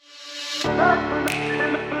Welcome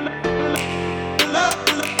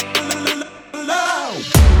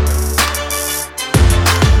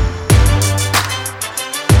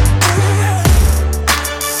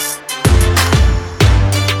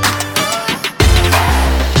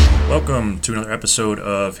to another episode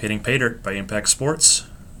of Hitting Pay Dirt by Impact Sports.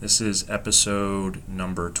 This is episode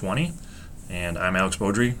number 20, and I'm Alex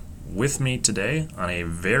Beaudry. With me today on a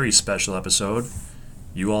very special episode,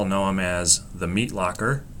 you all know him as the Meat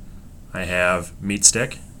Locker. I have Meat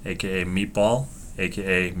Stick, aka Meatball,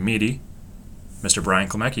 aka Meaty, Mr. Brian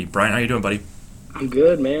Klemecki. Brian, how you doing, buddy? I'm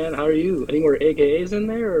good, man. How are you? Any more AKAs in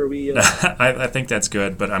there, or are we? I think that's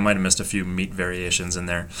good, but I might have missed a few meat variations in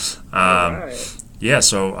there. All right. Yeah,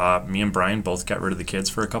 so me and Brian both got rid of the kids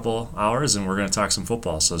for a couple hours, and we're going to talk some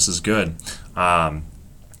football, so this is good. I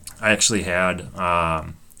actually had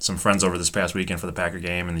some friends over this past weekend for the Packer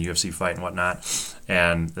game and the UFC fight and whatnot,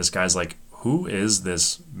 and this guy's like, who is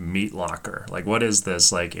this Meat Locker? Like, what is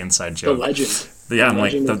this, like, inside joke? The legend. Yeah, I'm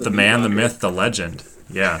like, the man, the myth, the legend.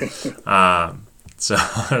 Yeah. So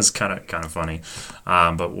it was kind of funny.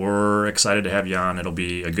 But we're excited to have you on. It'll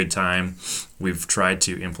be a good time. We've tried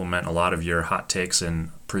to implement a lot of your hot takes in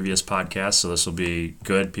previous podcasts, so this will be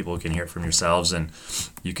good. People can hear it from yourselves, and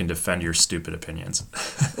you can defend your stupid opinions.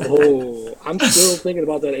 Oh, I'm still thinking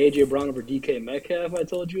about that A.J. Brown over DK Metcalf I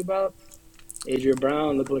told you about. A.J.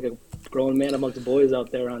 Brown looked like a grown man amongst the boys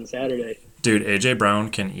out there on Saturday. Dude, A.J.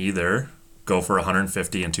 Brown can either go for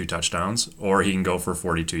 150 and 2 touchdowns, or he can go for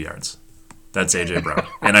 42 yards. That's A.J. Brown.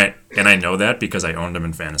 And I know that because I owned him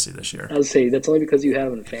in fantasy this year. I would say that's only because you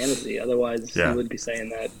have him in fantasy. Otherwise, yeah. You wouldn't be saying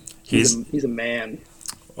that. He's a man.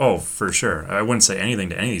 Oh, for sure. I wouldn't say anything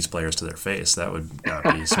to any of these players to their face. That would not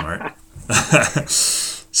be smart.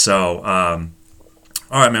 So, all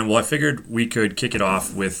right, man. Well, I figured we could kick it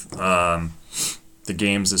off with the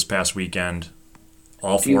games this past weekend.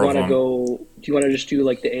 All four of them. Do you want to just do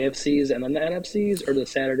like the AFCs and then the NFCs, or the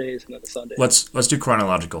Saturdays and then the Sundays? Let's do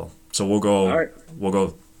chronological. So we'll go. All right. We'll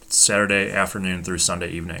go Saturday afternoon through Sunday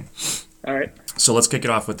evening. All right. So let's kick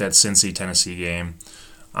it off with that Cincy-Tennessee game.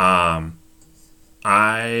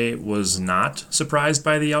 I was not surprised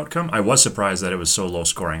by the outcome. I was surprised that it was so low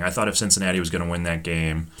scoring. I thought if Cincinnati was going to win that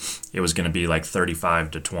game, it was going to be like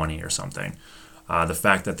 35-20 or something. The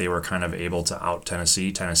fact that they were kind of able to out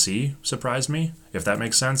Tennessee surprised me, if that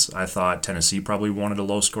makes sense. I thought Tennessee probably wanted a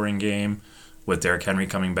low-scoring game. With Derrick Henry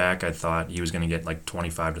coming back, I thought he was going to get like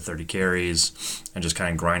 25 to 30 carries and just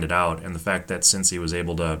kind of grind it out. And the fact that Cincy was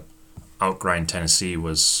able to outgrind Tennessee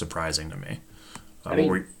was surprising to me.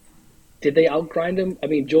 Did they outgrind him? I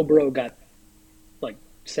mean, Joe Burrow got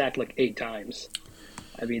sacked 8 times.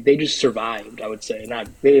 I mean, they just survived, I would say.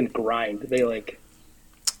 They didn't grind.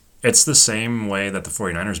 It's the same way that the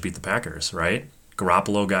 49ers beat the Packers, right?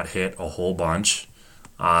 Garoppolo got hit a whole bunch.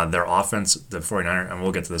 Their offense, the 49ers, and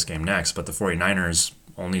we'll get to this game next, but the 49ers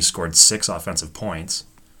only scored 6 offensive points.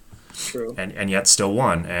 True. And yet still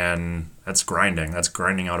won, and that's grinding. That's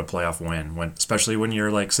grinding out a playoff win, especially when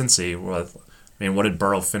you're like Cincy. What did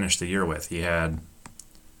Burrow finish the year with? He had,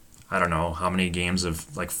 I don't know, how many games of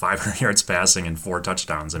 500 yards passing and 4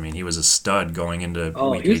 touchdowns. I mean, he was a stud going into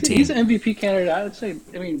week 18. He's an MVP candidate, I would say.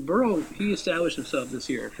 I mean, Burrow, he established himself this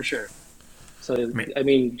year, for sure. So,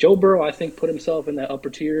 Joe Burrow, I think, put himself in that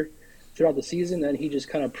upper tier throughout the season, and he just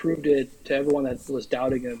kind of proved it to everyone that was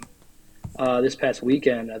doubting him this past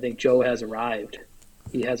weekend. I think Joe has arrived.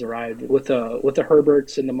 He has arrived with the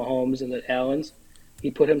Herberts and the Mahomes and the Allens.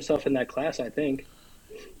 He put himself in that class, I think.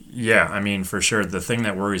 Yeah, I mean, for sure. The thing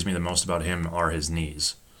that worries me the most about him are his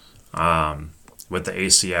knees. With the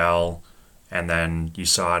ACL, and then you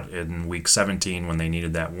saw it in Week 17 when they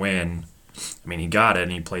needed that win. I mean, he got it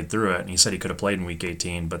and he played through it, and he said he could have played in Week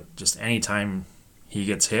 18, but just any time he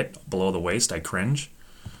gets hit below the waist, I cringe.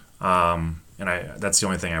 That's the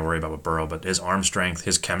only thing I worry about with Burrow, but his arm strength,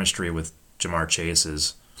 his chemistry with Jamar Chase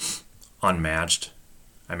is unmatched.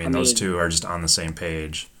 I mean, those two are just on the same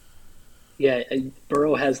page. Yeah,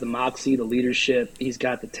 Burrow has the moxie, the leadership. He's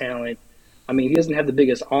got the talent. I mean, he doesn't have the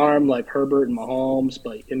biggest arm like Herbert and Mahomes,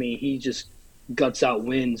 but, I mean, he just guts out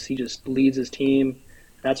wins. He just leads his team.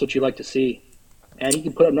 That's what you like to see. And he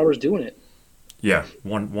can put up numbers doing it. Yeah,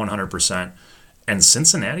 100%. And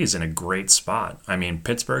Cincinnati's in a great spot. I mean,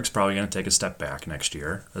 Pittsburgh's probably going to take a step back next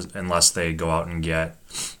year unless they go out and get,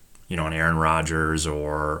 an Aaron Rodgers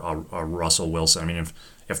or a Russell Wilson. I mean,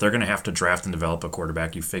 if they're going to have to draft and develop a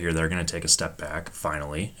quarterback, you figure they're going to take a step back,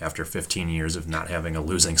 finally, after 15 years of not having a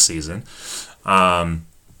losing season.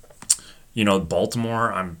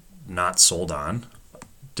 Baltimore, I'm not sold on.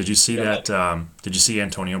 Did you see that? Did you see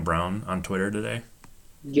Antonio Brown on Twitter today?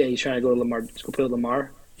 Yeah, he's trying to go to Lamar. Just go play with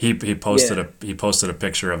Lamar. Yeah, he posted a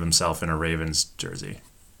picture of himself in a Ravens jersey.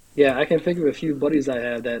 yeah. I can think of a few buddies I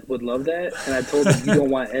have that would love that, and I told them you don't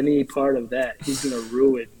want any part of that. He's gonna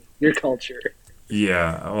ruin your culture.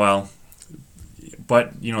 Yeah, well,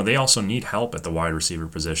 but they also need help at the wide receiver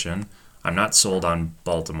position. I'm not sold on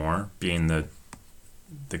Baltimore being the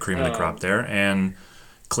cream of the crop Um, there, and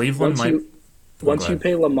Cleveland once might. you Well, go once you ahead.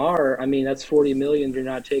 pay Lamar, I mean that's 40 million you're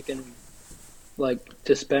not taking like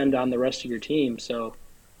to spend on the rest of your team. So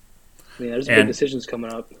I mean there's big And decisions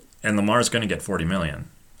coming up. Lamar's going to get 40 million.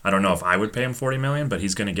 I don't know if I would pay him 40 million, but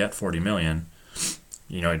he's going to get 40 million.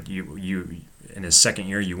 You in his second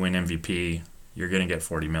year you win MVP, you're going to get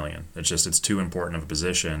 40 million. It's too important of a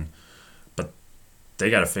position, but they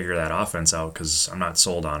got to figure that offense out cuz I'm not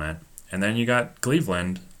sold on it. And then you got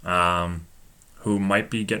Cleveland who might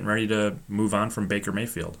be getting ready to move on from Baker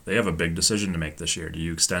Mayfield. They have a big decision to make this year. Do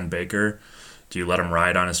you extend Baker? Do you let him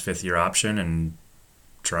ride on his fifth year option and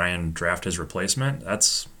try and draft his replacement?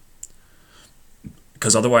 That's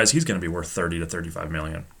because otherwise he's going to be worth 30 to 35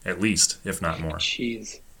 million at least, if not more.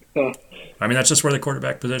 Jeez. Uh, I mean, that's just where the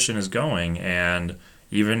quarterback position is going, and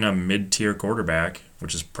even a mid-tier quarterback,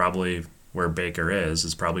 which is probably where Baker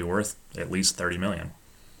is probably worth at least 30 million.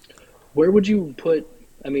 where would you put?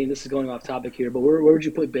 I mean, this is going off topic here, but where would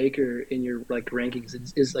you put Baker in your like rankings?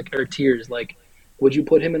 Is like or tiers? Like, would you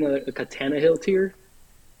put him in a Tannehill tier?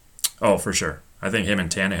 Oh, for sure. I think him and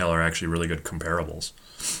Tannehill are actually really good comparables,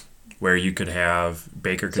 where you could have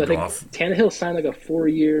Baker So could I go think off. Tannehill signed like a 4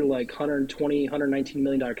 year, like 120, $119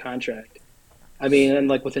 million contract. I mean, and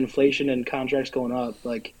like with inflation and contracts going up,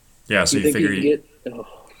 like Yeah, so you you think he figure can you, get? Oh,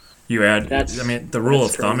 you add. I that's mean, the rule that's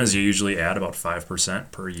of thumb is crazy. you usually add about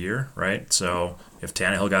 5% per year, right? So if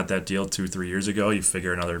Tannehill got that deal 2 3 years ago, you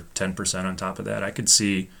figure another 10% on top of that. I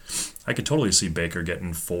could totally see Baker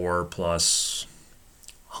getting four plus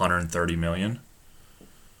 130 million.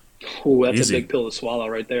 Ooh, that's a Easy. big pill to swallow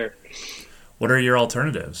right there. What are your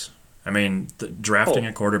alternatives? I mean, drafting Oh,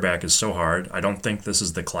 a quarterback is so hard. I don't think this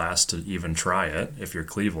is the class to even try it if you're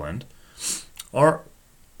Cleveland. Or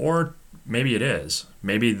or maybe it is.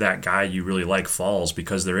 Maybe that guy you really like falls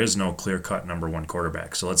because there is no clear-cut number one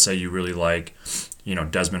quarterback. So let's say you really like,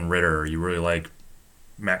 Desmond Ritter, or you really like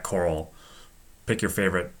Matt Corral. Pick your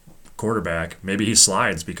favorite quarterback. Maybe he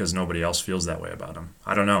slides because nobody else feels that way about him.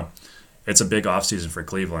 I don't know. It's a big offseason for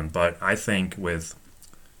Cleveland, but I think with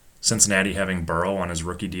Cincinnati having Burrow on his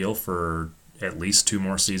rookie deal for at least two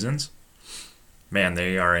more seasons, man,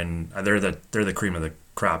 they're the cream of the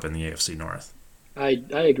crop in the AFC North. I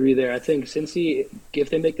agree there. I think Cincy, if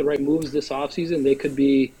they make the right moves this offseason, they could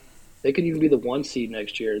even be the one seed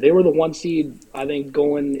next year. They were the one seed, I think,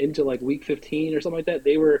 going into like week 15 or something like that.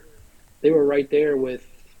 They were right there with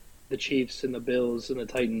the Chiefs and the Bills and the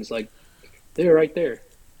Titans. Like they were right there.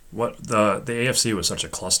 What the AFC was such a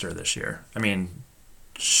cluster this year. I mean,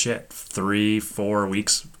 shit, 3 4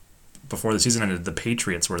 weeks before the season ended, the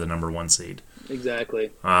Patriots were the number one seed.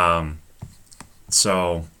 Exactly.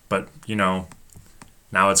 So, but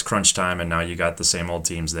now it's crunch time, and now you got the same old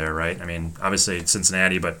teams there, right? I mean, obviously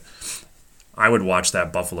Cincinnati, but I would watch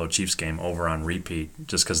that Buffalo Chiefs game over on repeat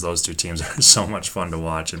just because those two teams are so much fun to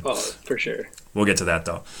watch, and Oh, for sure. we'll get to that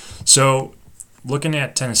though. So, looking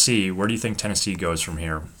at Tennessee, where do you think Tennessee goes from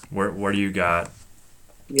here? Where do you got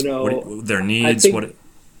You know, their I needs? think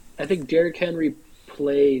I think Derrick Henry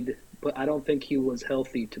played, but I don't think he was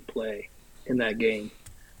healthy to play in that game.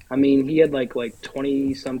 I mean, he had like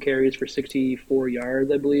 20 some carries for 64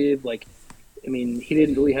 yards, I believe. Like, I mean, he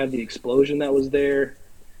didn't really have the explosion that was there.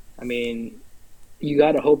 I mean, you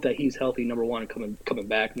got to hope that he's healthy. Number one, coming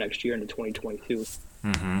back next year into 2022.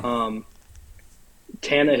 Mm-hmm. Um,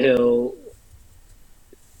 Tannehill,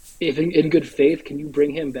 if in good faith, can you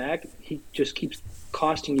bring him back? He just keeps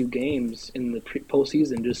costing you games in the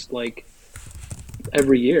postseason, just like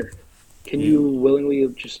every year. Can you willingly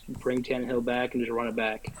just bring Tannehill back and just run it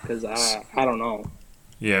back? Because I don't know.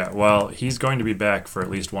 Yeah, well, he's going to be back for at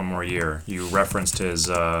least one more year. You referenced his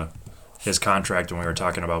contract when we were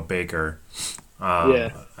talking about Baker. Yeah,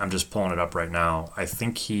 I'm just pulling it up right now. I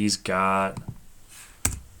think he's got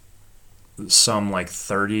some like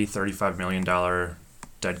 30 $35 million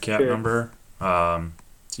dead cap sure. number.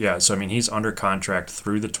 Yeah, so I mean he's under contract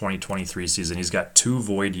through the 2023 season. He's got two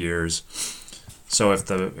void years. So if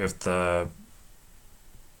the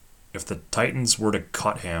Titans were to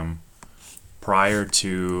cut him prior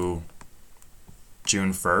to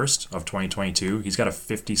June 1st of 2022, he's got a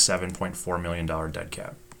 $57.4 million dead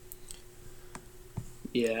cap.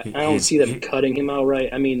 Yeah, He, I don't he's see them he, cutting him outright.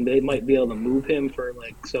 I mean, they might be able to move him for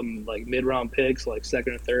like some like mid round picks, like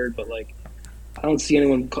second or third. But like, I don't see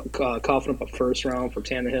anyone coughing up a first round for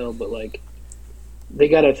Tannehill. But like, they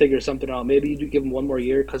got to figure something out. Maybe you do give him one more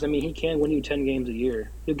year because I mean he can win you 10 games a year.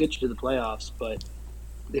 He'll get you to the playoffs, but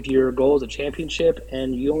if your goal is a championship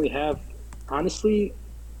and you only have, honestly,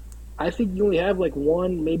 I think you only have like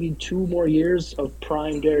one, maybe 2 more years of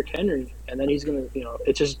prime Derrick Henry, and then he's gonna,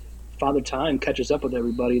 it's just Father Time catches up with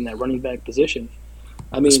everybody in that running back position.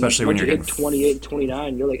 I mean, especially when once you're you getting hit 28,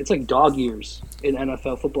 29, you're like it's like dog years in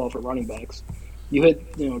NFL football for running backs. You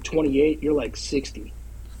hit 28, you're like 60.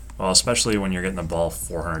 well, especially when you're getting the ball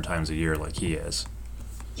 400 times a year like he is.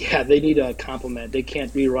 Yeah, they need a compliment. They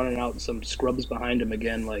can't be running out some scrubs behind him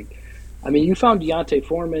again. Like, I mean, you found Deontay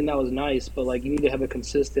Foreman, that was nice, but like, you need to have a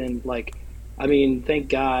consistent. Like, I mean, thank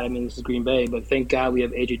God. I mean, this is Green Bay, but thank God we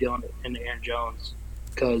have AJ Dillon and Aaron Jones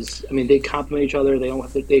because I mean, they complement each other. They don't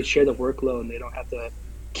have to, they share the workload, and they don't have to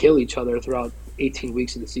kill each other throughout 18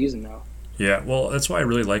 weeks of the season now. Yeah, well, that's why I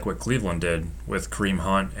really like what Cleveland did with Kareem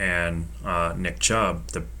Hunt and Nick Chubb.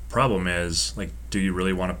 The problem is, like, do you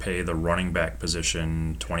really want to pay the running back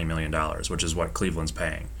position $20 million, which is what Cleveland's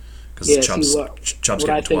paying? Because Yeah, see Chubb's what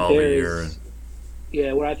I getting think 12 a there year. is.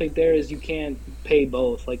 Yeah, what I think there is you can't pay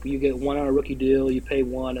both. Like you get one on a rookie deal, you pay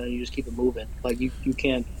one, and you just keep it moving. Like you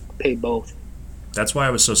can't pay both. That's why I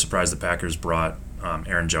was so surprised the Packers brought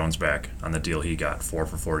Aaron Jones back on the deal he got, 4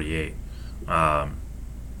 for $48. Um,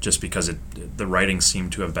 just because the writing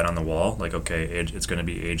seemed to have been on the wall. Like, okay, it's going to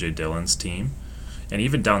be A.J. Dillon's team. And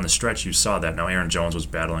even down the stretch, you saw that. Now, Aaron Jones was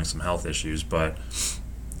battling some health issues, but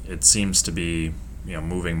it seems to be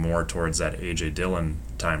moving more towards that A.J. Dillon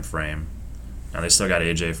time frame. Now, they still got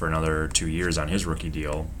A.J. for another 2 years on his rookie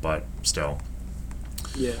deal, but still.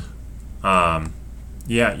 Yeah. Um,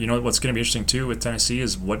 yeah, what's going to be interesting, too, with Tennessee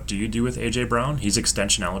is what do you do with A.J. Brown? He's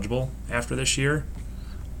extension eligible after this year.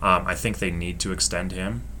 I think they need to extend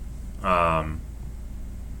him. I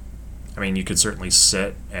mean, you could certainly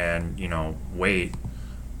sit and wait,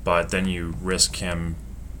 but then you risk him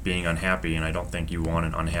being unhappy, and I don't think you want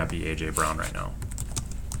an unhappy AJ Brown right now.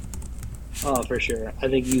 Oh, for sure. I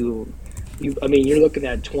think you. I mean, you're looking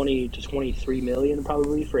at 20 to 23 million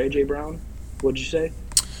probably for AJ Brown. What'd you say?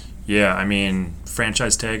 Yeah, I mean,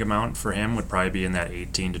 franchise tag amount for him would probably be in that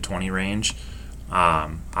 18 to 20 range.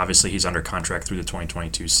 Obviously, he's under contract through the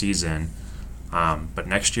 2022 season, but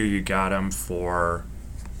next year you got him for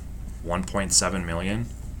 1.7 million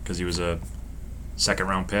because he was a second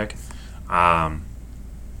round pick.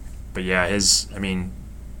 But yeah, I mean,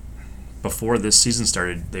 before this season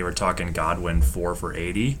started, they were talking Godwin 4 for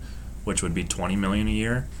 $80, which would be 20 million a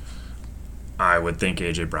year. I would think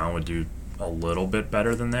AJ Brown would do a little bit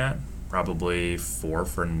better than that, probably 4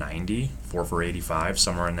 for $90, 4 for $85,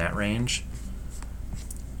 somewhere in that range.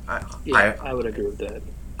 I would agree with that.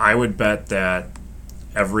 I would bet that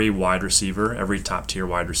every wide receiver, every top tier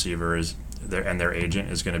wide receiver their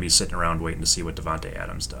agent is going to be sitting around waiting to see what Devontae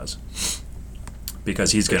Adams does,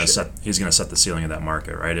 because he's going to set the ceiling of that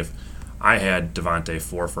market, right? If I had Devontae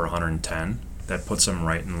 4 for $110, that puts him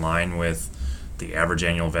right in line with the average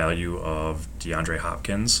annual value of DeAndre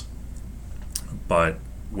Hopkins, but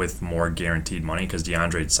with more guaranteed money because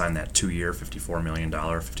DeAndre signed that 2-year $54 million,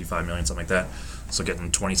 $55 million, something like that. So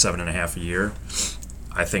getting 27.5 a year,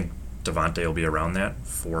 I think Devontae will be around that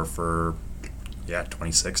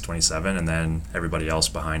 26, 27, and then everybody else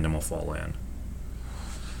behind him will fall in.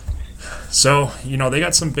 So, they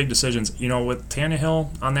got some big decisions. With Tannehill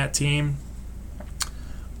on that team,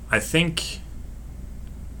 I think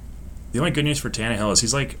the only good news for Tannehill is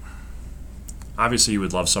he's like, obviously you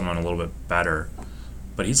would love someone a little bit better,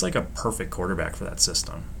 but he's like a perfect quarterback for that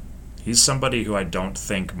system. He's somebody who I don't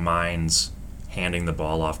think minds handing the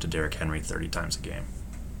ball off to Derrick Henry 30 times a game.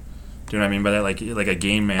 Do you know what I mean by that? Like a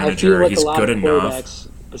game manager, I feel like he's a lot good of enough. quarterbacks,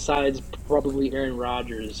 besides probably Aaron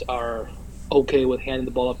Rodgers, are okay with handing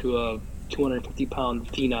the ball up to a 250-pound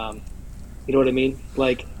phenom. You know what I mean?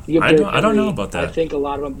 Like you have Derrick Henry. I don't know about I that. think a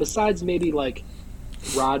lot of them, besides maybe like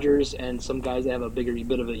Rodgers and some guys that have a bit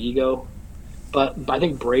of an ego, but I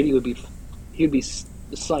think Brady he'd be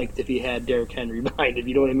psyched if he had Derrick Henry behind him.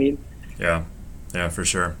 You know what I mean? Yeah, for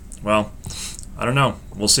sure. Well, I don't know.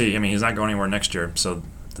 We'll see. I mean, he's not going anywhere next year, so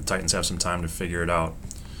the Titans have some time to figure it out.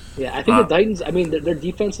 Yeah, I think the Titans. I mean, their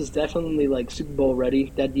defense is definitely like Super Bowl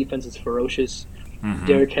ready. That defense is ferocious. Mm-hmm.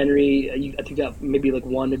 Derrick Henry, I think got maybe like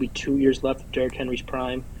 2 years left of Derrick Henry's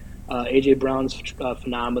prime. AJ Brown's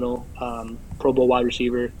phenomenal, Pro Bowl wide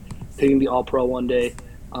receiver. Could even be All Pro one day.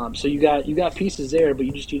 So you got pieces there, but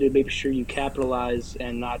you just need to make sure you capitalize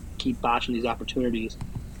and not keep botching these opportunities.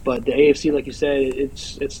 But the AFC, like you said,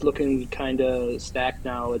 it's looking kind of stacked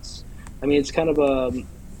now. It's kind of a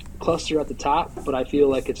cluster at the top, but I feel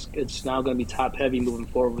like it's now going to be top heavy moving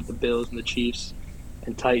forward with the Bills and the Chiefs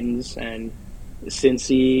and Titans and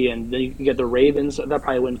Cincy, and then you can get the Ravens. That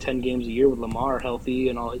probably win 10 games a year with Lamar healthy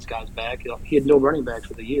and all his guys back. He had no running backs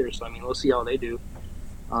for the year, so I mean, we'll see how they do.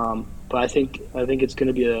 But I think it's going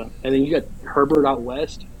to be a. And then you got Herbert out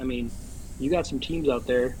west. I mean, you got some teams out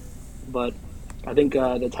there, but I think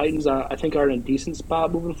the Titans I think are in a decent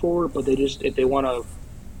spot moving forward. But they just if they want to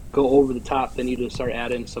go over the top, they need to start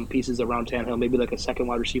adding some pieces around Tannehill, maybe like a second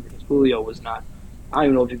wide receiver because Julio was not. I don't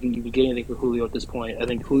even know if you can even get anything for Julio at this point. I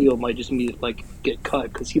think Julio might just need like get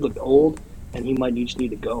cut because he looked old and he might just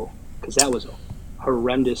need to go because that was a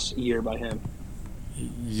horrendous year by him.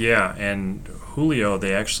 Yeah, and Julio,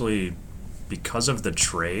 they actually, because of the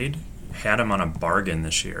trade, had him on a bargain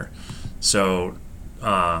this year. So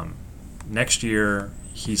next year,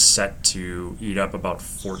 he's set to eat up about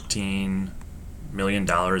 $14 million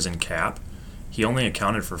in cap. He only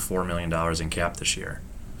accounted for $4 million in cap this year.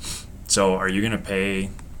 So are you going to pay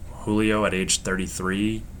Julio at age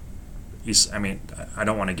 33? I mean, I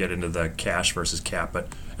don't want to get into the cash versus cap, but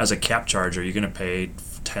as a cap charge, are you going to pay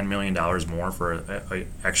 $10 million more for a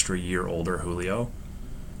extra year older Julio?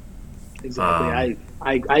 Exactly.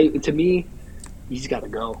 I to me, he's got to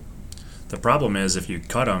go. The problem is if you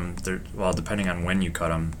cut him, well, depending on when you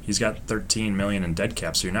cut him, he's got 13 million in dead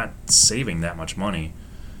cap, so you're not saving that much money.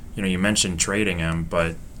 You know, you mentioned trading him,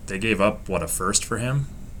 but they gave up what, a first for him?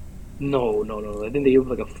 No. I think they gave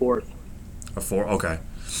like a fourth. A four? Okay.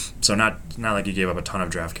 So not like you gave up a ton of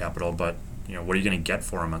draft capital, but you know, what are you going to get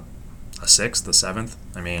for him? A sixth, a seventh?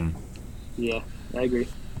 I mean, Yeah, I agree.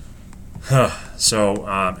 so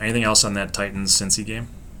anything else on that Titans Cincy game?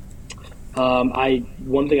 I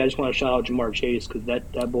one thing I just want to shout out Jamar Chase because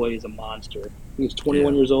that boy is a monster. He's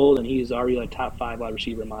 21 Yeah. years old and he's already a top 5 wide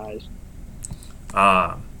receiver in my eyes.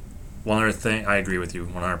 Uh, One other thing, I agree with you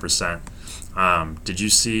 100%. Did you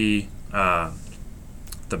see the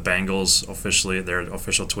Bengals officially, their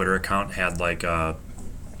official Twitter account had like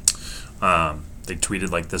they tweeted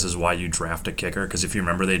like, "This is why you draft a kicker," because if you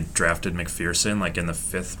remember, they drafted McPherson like in the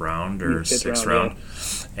fifth round or Fifth sixth round,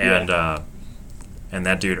 round, yeah. and and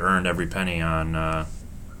that dude earned every penny on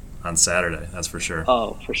Saturday. That's for sure.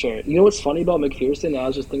 Oh, for sure. You know what's funny about McPherson? I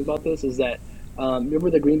was just thinking about this. Is that remember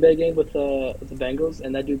the Green Bay game with the Bengals,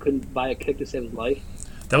 and that dude couldn't buy a kick to save his life.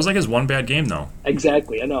 That was like his one bad game though.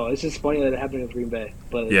 Exactly. I know. It's just funny that it happened with Green Bay.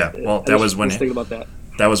 But Yeah, well, I just think about that.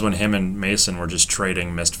 that was when him and Mason were just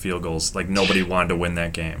trading missed field goals. Like nobody wanted to win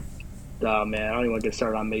that game. Oh man, I don't even want to get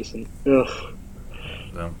started on Mason. Ugh.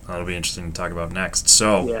 So that'll be interesting to talk about next.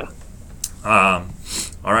 So, Yeah.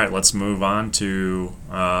 all right, let's move on to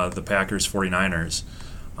the Packers 49ers.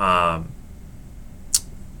 Um,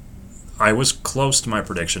 I was close to my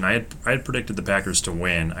prediction. I had predicted the Packers to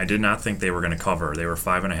win. I did not think they were going to cover. They were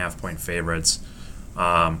 5.5 point favorites.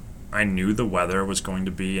 I knew the weather was going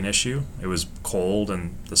to be an issue. It was cold,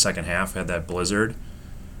 and the second half had that blizzard.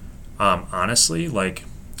 Honestly, like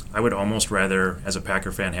I would almost rather, as a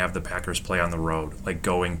Packer fan, have the Packers play on the road, like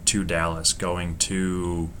going to Dallas, going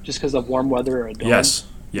to Just because of warm weather or a dome.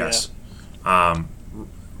 yes.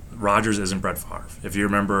 Rodgers isn't Brett Favre. If you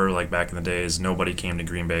remember, like back in the days, nobody came to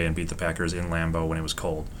Green Bay and beat the Packers in Lambeau when it was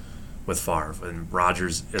cold with Favre, and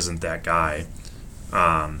Rodgers isn't that guy.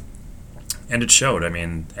 And it showed. I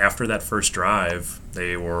mean, after that first drive,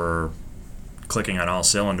 they were clicking on all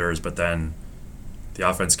cylinders, but then the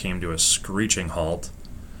offense came to a screeching halt.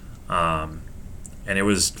 And it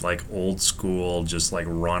was like old school, just like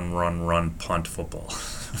run, punt football.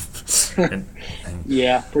 and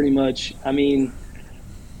Yeah, pretty much. I mean,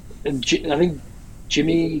 I think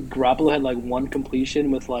Jimmy Garoppolo had like one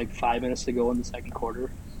completion with like 5 minutes to go in the second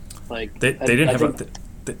quarter. Like they didn't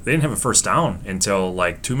they didn't have a first down until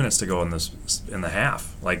like 2 minutes to go in the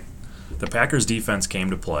half. Like the Packers defense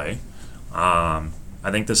came to play. I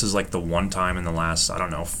think this is like the one time in the last, I don't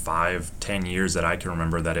know, 5-10 years that I can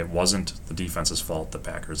remember that it wasn't the defense's fault the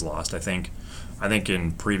Packers lost. I think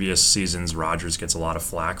in previous seasons Rodgers gets a lot of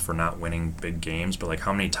flack for not winning big games, but like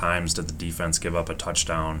how many times did the defense give up a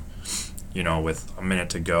touchdown, you know, with a minute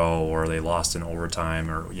to go, or they lost in overtime,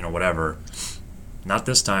 or you know, whatever. Not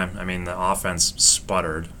this time. I mean, the offense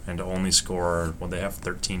sputtered and to only score, what, they have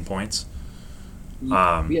 13 points?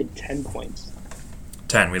 we had 10 points.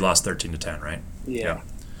 10. We lost 13-10, right? Yeah.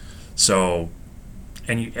 So,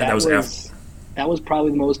 and that was after. That was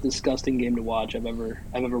probably the most disgusting game to watch I've ever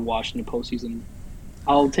watched in the postseason.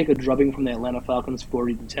 I'll take a drubbing from the Atlanta Falcons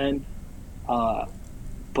 40-10.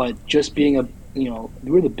 But just being we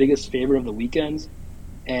were the biggest favorite of the weekend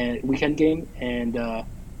game, and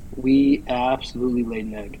we absolutely laid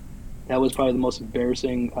an egg. That was probably the most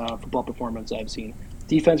embarrassing football performance I've seen.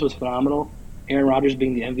 Defense was phenomenal. Aaron Rodgers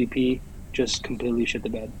being the MVP just completely shit the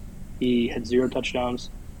bed. He had 0 touchdowns.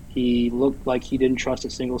 He looked like he didn't trust a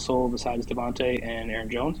single soul besides Devontae and Aaron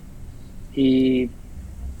Jones. He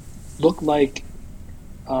looked like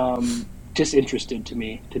disinterested to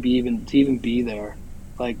me to even be there.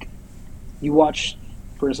 Like you watch,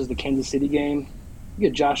 for instance, the Kansas City game. You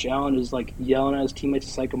get Josh Allen is like yelling at his teammates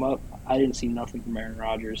to psych him up. I didn't see nothing from Aaron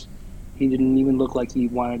Rodgers. He didn't even look like he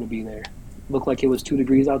wanted to be there. Looked like it was 2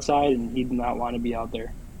 degrees outside, and he did not want to be out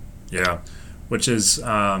there. Yeah, which is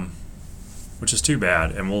which is too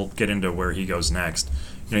bad, and we'll get into where he goes next.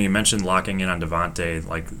 You mentioned locking in on Devontae.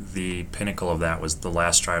 Like the pinnacle of that was the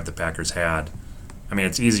last drive the Packers had. I mean,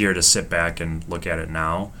 it's easier to sit back and look at it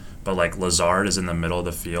now, but like Lazard is in the middle of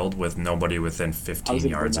the field with nobody within I was 15 going to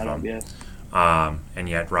bring yards of that up, him, yeah. and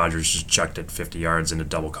yet Rodgers just chucked it 50 yards into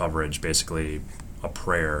double coverage, basically a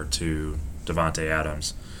prayer to Devontae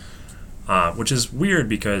Adams, which is weird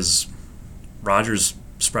because Rodgers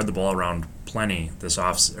spread the ball around plenty this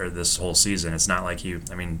whole season. It's not like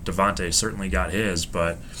Devontae certainly got his,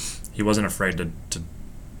 but he wasn't afraid to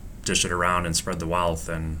dish it around and spread the wealth.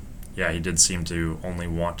 And yeah, he did seem to only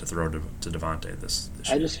want to throw to Devontae this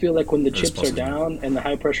I year. just feel like when the This chips are postseason. down and the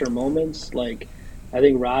high pressure moments, like I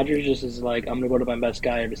think Rodgers just is like, I'm going to go to my best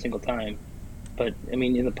guy every single time. But I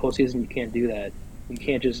mean, in the postseason, you can't do that. You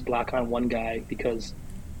can't just lock on one guy because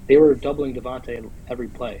they were doubling Devontae every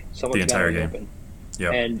play. The Someone's got to entire be game. open.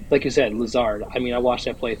 Yep. And like you said, Lazard. I mean, I watched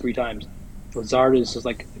that play 3 times. Lazard is just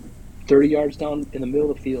like 30 yards down in the middle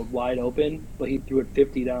of the field, wide open, but he threw it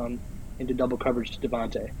 50 down into double coverage to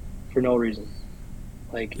Devontae for no reason.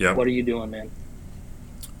 Like, Yep. what are you doing, man?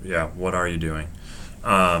 Yeah. What are you doing?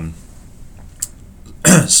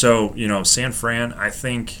 So San Fran. I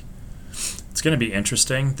think it's going to be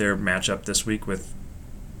interesting. Their matchup this week with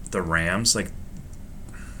the Rams. Like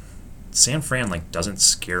San Fran, doesn't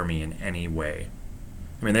scare me in any way.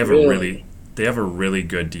 I mean, Really? they have a really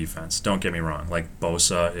good defense. Don't get me wrong. Like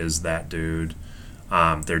Bosa is that dude.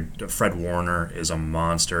 Fred Warner is a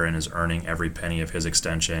monster and is earning every penny of his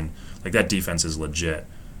extension. Like that defense is legit.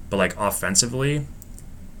 But like offensively,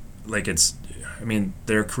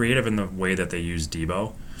 they're creative in the way that they use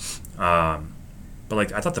Debo. But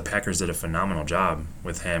like I thought the Packers did a phenomenal job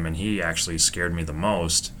with him, and he actually scared me the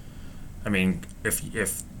most. I mean, if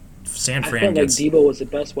San I Fran felt like gets, Debo was the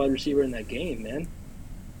best wide receiver in that game, man.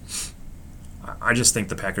 I just think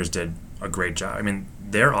the Packers did a great job. I mean,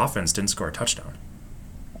 their offense didn't score a touchdown.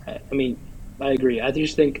 I mean, I agree. I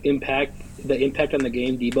just think the impact on the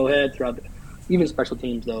game Debo had throughout, even special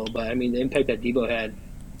teams though. But I mean, the impact that Debo had,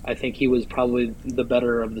 I think he was probably the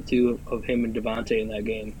better of the two of him and Devontae in that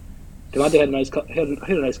game. Devontae had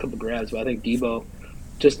a nice couple grabs, but I think Debo,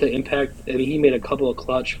 just the impact. I mean, he made a couple of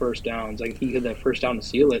clutch first downs. Like he had that first down to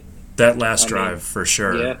seal it. That last I mean, drive for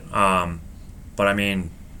sure. yeah, But I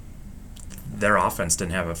mean, their offense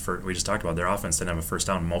didn't have we just talked about their offense didn't have a first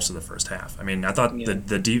down most of the first half. I mean, I thought yeah.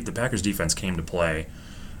 the Packers defense came to play.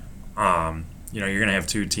 You're going to have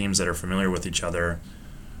two teams that are familiar with each other.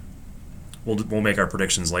 We'll make our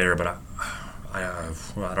predictions later, but I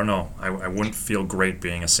don't know. I wouldn't feel great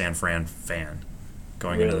being a San Fran fan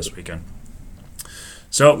going into Really. this weekend.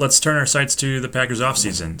 So let's turn our sights to the Packers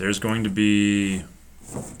offseason. There's going to be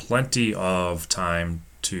plenty of time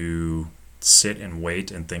to sit and wait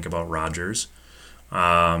and think about Rodgers.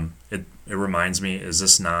 It reminds me, is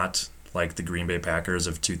this not like the Green Bay Packers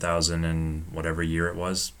of 2000 and whatever year it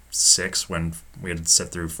was, 6, when we had to sit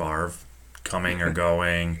through Favre coming or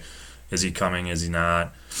going? Is he coming? Is he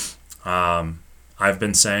not? I've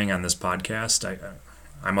been saying on this podcast,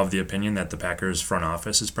 I'm of the opinion that the Packers front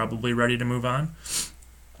office is probably ready to move on.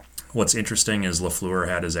 What's interesting is LaFleur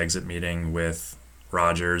had his exit meeting with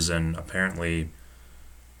Rodgers and apparently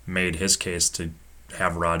made his case to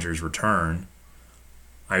have Rodgers return.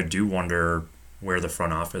 I do wonder where the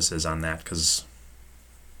front office is on that because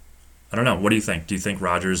I don't know. What do you think? Do you think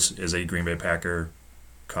Rodgers is a Green Bay Packer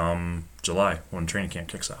come July when training camp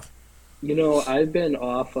kicks off? I've been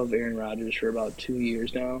off of Aaron Rodgers for about 2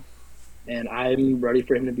 years now, and I'm ready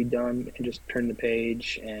for him to be done and just turn the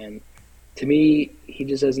page. And to me, he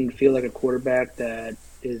just doesn't feel like a quarterback that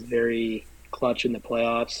is very clutch in the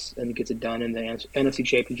playoffs and gets it done in the NFC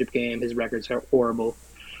Championship game. His records are horrible.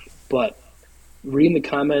 But reading the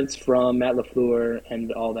comments from Matt LaFleur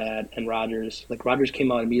and all that, and Rodgers, like Rodgers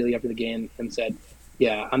came out immediately after the game and said,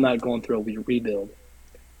 yeah, I'm not going through a rebuild.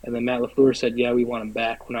 And then Matt LaFleur said, yeah, we want him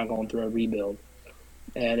back. We're not going through a rebuild.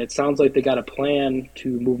 And it sounds like they got a plan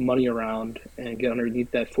to move money around and get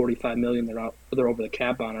underneath that $45 million they're over the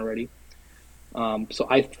cap on already. So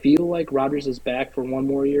I feel like Rodgers is back for one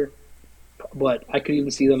more year, but I could even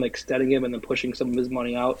see them extending him and then pushing some of his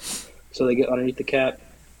money out so they get underneath the cap.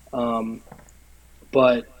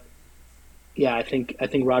 But Yeah, I think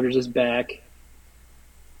Rodgers is back.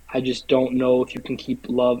 I just don't know if you can keep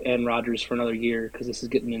Love and Rodgers for another year because this is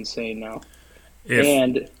getting insane now. If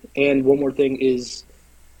And one more thing is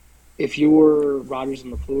if you were Rodgers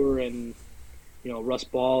and LaFleur and Russ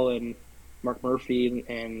Ball and Mark Murphy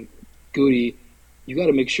and Goody, you got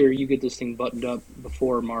to make sure you get this thing buttoned up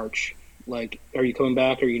before March. Like, are you coming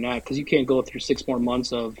back or are you not? Because you can't go through 6 more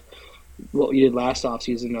months of what you did last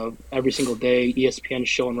offseason of every single day ESPN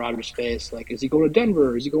showing Rodgers' face. Like, is he going to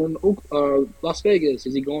Denver? Is he going to Las Vegas?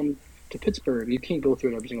 Is he going to Pittsburgh? You can't go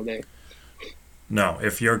through it every single day. no,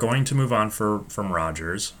 if you're going to move on from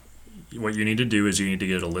Rodgers, what you need to do is you need to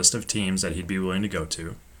get a list of teams that he'd be willing to go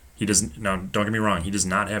to. He doesn't. Now, don't get me wrong. He does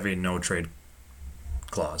not have a no trade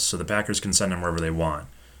clause, so the Packers can send him wherever they want.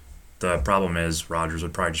 The problem is Rodgers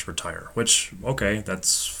would probably just retire, which, okay,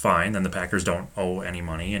 that's fine. Then the Packers don't owe any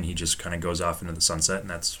money, and he just kind of goes off into the sunset, and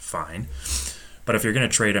that's fine. But if you're going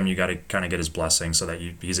to trade him, you got to kind of get his blessing so that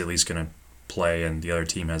he's at least going to play, and the other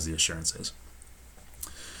team has the assurances.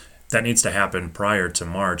 That needs to happen prior to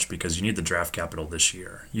March because you need the draft capital this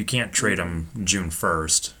year. You can't trade him June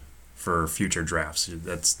 1st for future drafts.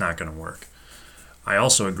 That's not going to work. I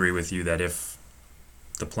also agree with you that if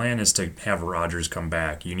the plan is to have Rodgers come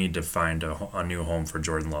back, you need to find a new home for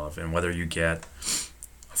Jordan Love. And whether you get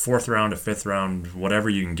a fourth round, a fifth round, whatever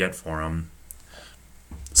you can get for him,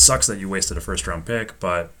 sucks that you wasted a first round pick,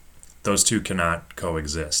 but those two cannot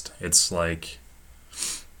coexist. It's like,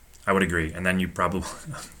 I would agree. And then you probably,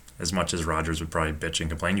 as much as Rodgers would probably bitch and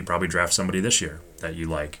complain, you probably draft somebody this year that you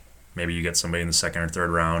like. Maybe you get somebody in the second or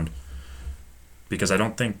third round because I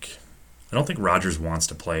don't think Rodgers wants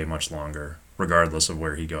to play much longer, regardless of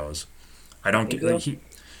where he goes. I don't get like,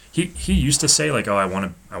 he used to say like, oh, I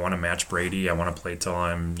want to match Brady. I want to play till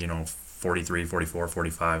I'm 43, 44,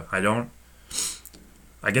 45.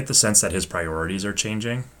 I get the sense that his priorities are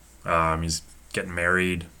changing. He's getting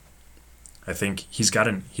married. I think he's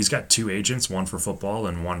got two agents, one for football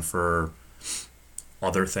and one for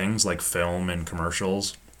other things like film and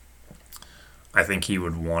commercials. I think he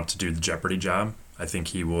would want to do the Jeopardy job. I think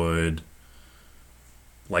he would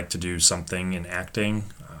like to do something in acting.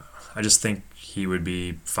 I just think he would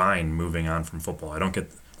be fine moving on from football. I don't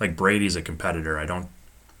get like Brady's a competitor. I don't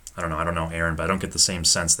know Aaron, but I don't get the same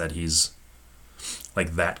sense that he's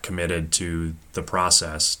like that committed to the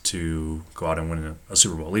process to go out and win a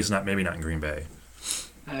Super Bowl. At least maybe not in Green Bay.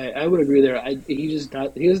 I would agree there. He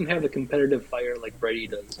doesn't have the competitive fire like Brady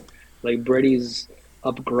does. Like Brady's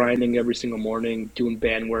up grinding every single morning, doing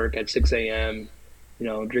band work at 6 a.m.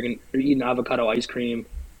 Drinking or eating avocado ice cream.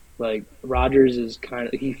 Like Rodgers is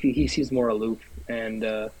kind of he seems more aloof, and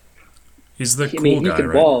He's the I mean cool he guy, can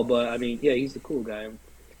right? ball, but I mean yeah he's the cool guy,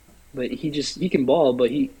 but he can ball, but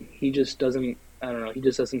he just doesn't. I don't know. He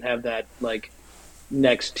just doesn't have that like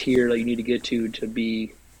next tier that you need to get to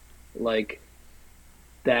be like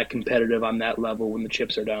that competitive on that level when the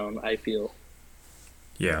chips are down. I feel.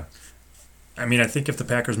 Yeah. I mean, I think if the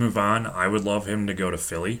Packers move on, I would love him to go to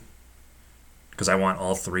Philly because I want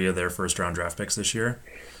all three of their first round draft picks this year.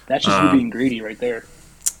 That's just you being greedy right there.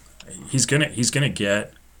 He's gonna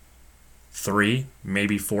get three,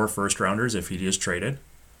 maybe four first rounders if he is traded.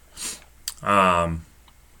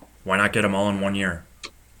 Why not get them all in 1 year?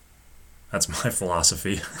 That's my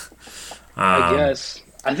philosophy. I guess.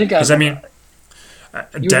 I think Because I mean, you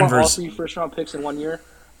want all Denver's three first round picks in 1 year.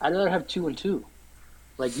 I'd rather have two and two.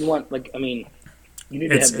 Like you want like I mean you need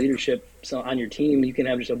to it's have leadership so on your team. You can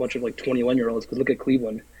have just a bunch of like 21-year-olds because look at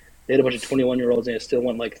Cleveland. They had a bunch of 21-year-olds and it still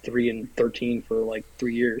went like 3 and 13 for like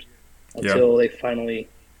 3 years yeah. until they finally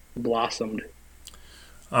blossomed.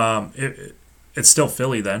 It's still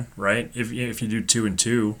Philly then, right? If you do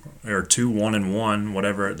 2-2 or 2-1-1,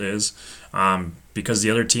 whatever it is, because the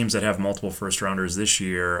other teams that have multiple first rounders this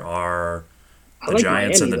year are I the like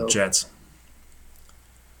Giants and Miami the though. Jets.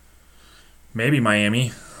 Maybe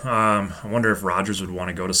Miami. I wonder if Rodgers would want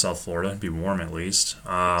to go to South Florida. It'd be warm at least.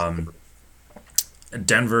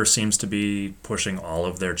 Denver seems to be pushing all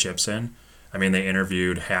of their chips in. I mean, they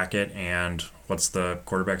interviewed Hackett and what's the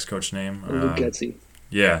quarterback's coach name? Luke Getzey.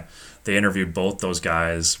 Yeah, they interviewed both those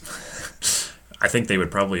guys. I think they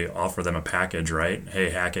would probably offer them a package, right? Hey,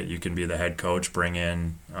 Hackett, you can be the head coach. Just Bring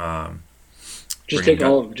in take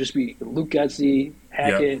all of them. Just be Luke Getzey, Yep.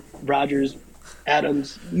 Hackett, Rogers,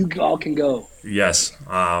 Adams. You all can go. Yes.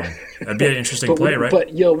 That'd be an interesting But play, right?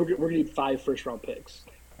 we're gonna need 5 first round picks.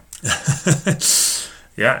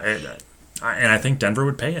 Yeah, and I think Denver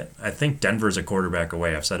would pay it. I think Denver's a quarterback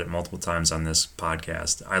away. I've said it multiple times on this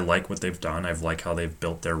podcast. I like what they've done. I like how they've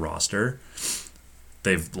built their roster.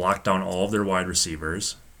 They've locked down all of their wide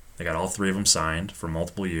receivers. They got all three of them signed for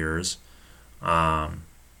multiple years.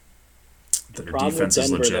 The Their problem with defense is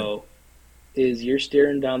Denver, legit. though, is you're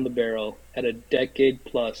staring down the barrel at a decade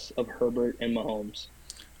plus of Herbert and Mahomes.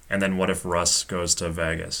 And then what if Russ goes to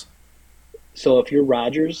Vegas? So if you're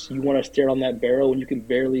Rodgers, you want to stare on that barrel when you can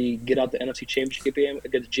barely get out the NFC Championship game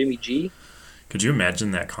against Jimmy G. Could you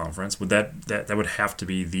imagine that conference? Would that would have to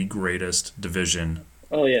be the greatest division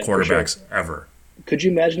Oh yeah, for sure. quarterbacks ever. Could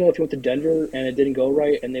you imagine though, if you went to Denver and it didn't go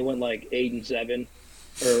right and they went like 8-7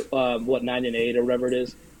 or 9-8 or whatever it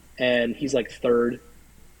is, and he's like third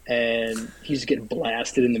and he's getting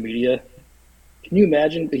blasted in the media? Can you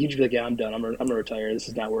imagine? He'd just be like, "Yeah, I'm done. I'm gonna retire. This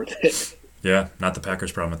is not worth it." Yeah, not the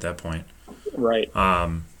Packers' problem at that point. Right.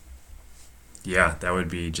 Yeah, that would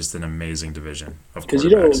be just an amazing division of Because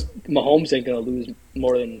quarterbacks. Mahomes ain't gonna lose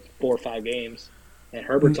more than 4 or 5 games, and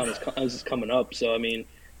Herbert's on his coming up. So I mean,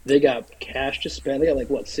 they got cash to spend. They got like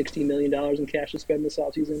what $60 million in cash to spend this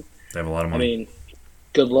offseason. They have a lot of I money. mean,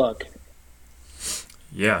 good luck.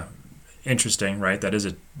 Yeah, interesting, right? That is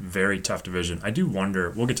a very tough division. I do wonder.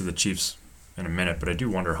 We'll get to the Chiefs in a minute, but I do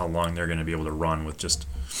wonder how long they're going to be able to run with just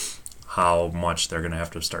how much they're going to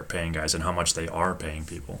have to start paying guys and how much they are paying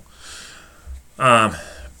people. Back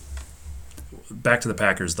to the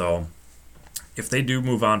Packers, though. If they do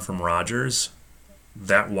move on from Rodgers,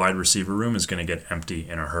 that wide receiver room is going to get empty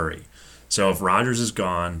in a hurry. So if Rodgers is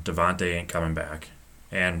gone, Devontae ain't coming back.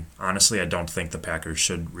 And honestly, I don't think the Packers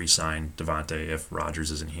should re-sign Devontae if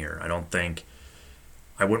Rodgers isn't here.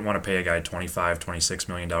 I wouldn't want to pay a guy $25-26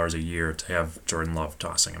 million a year to have Jordan Love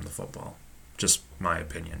tossing him the football. Just my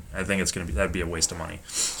opinion. I think that'd be a waste of money.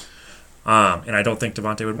 And I don't think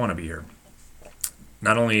Devontae would want to be here.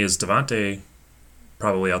 Not only is Devontae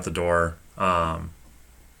probably out the door, I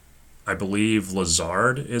believe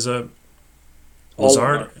Lazard is a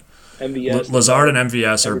Lazard. MVS, Lazard and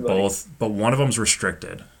MVS are everybody. both, but one of them's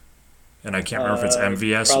restricted, and I can't remember if it's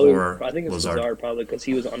MVS probably, or I think it's Lazard probably because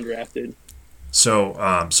he was undrafted.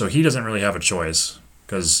 So he doesn't really have a choice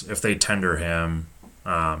because if they tender him,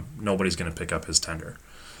 nobody's going to pick up his tender.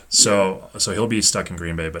 So he'll be stuck in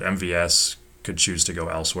Green Bay, but MVS could choose to go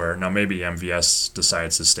elsewhere. Now maybe MVS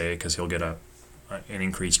decides to stay because he'll get an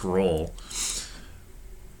increased role.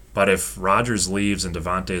 But if Rodgers leaves and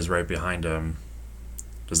Devontae is right behind him,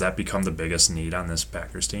 does that become the biggest need on this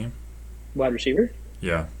Packers team? Wide receiver?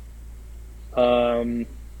 Yeah.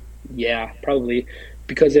 Yeah, probably.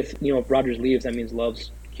 Because if Rodgers leaves, that means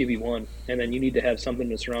Love's QB1, and then you need to have something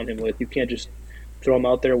to surround him with. You can't just throw him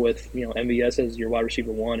out there with MVS as your wide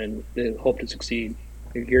receiver 1 and hope to succeed.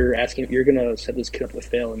 You're going to set this kid up to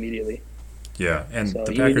fail immediately. Yeah, and So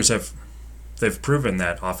the Packers they've proven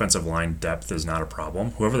that offensive line depth is not a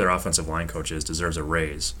problem. Whoever their offensive line coach is deserves a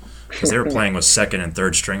raise because they were playing with second and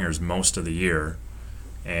third stringers most of the year,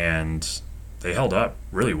 and they held up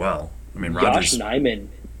really well. I mean, Rodgers. Josh Nyman,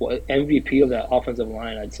 MVP of that offensive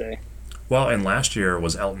line, I'd say. Well, and last year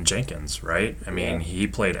was Elton Jenkins, right? I mean, he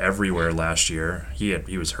played everywhere last year. He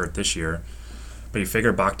was hurt this year, but you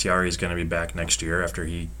figure Bakhtiari is going to be back next year after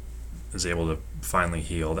he is able to finally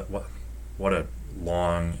heal. What a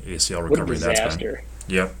long ACL recovery that's been. What a disaster.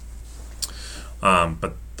 Yep.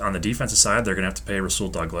 But on the defensive side, they're going to have to pay Rasul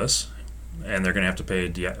Douglas, and they're going to have to pay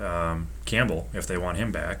Campbell if they want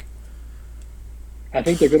him back. I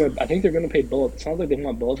think they're gonna pay both. It sounds like they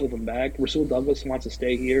want both of them back. Rasul Douglas wants to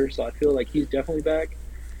stay here, so I feel like he's definitely back.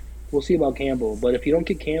 We'll see about Campbell, but if you don't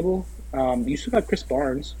get Campbell, you still got Chris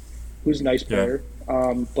Barnes, who's a nice player.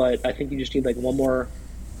 But I think you just need like one more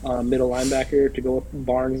middle linebacker to go with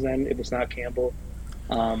Barnes. Then, if it's not Campbell,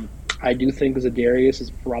 I do think Zadarius is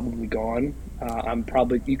probably gone.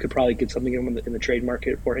 You could probably get something in the trade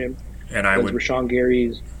market for him. And I would. Rashawn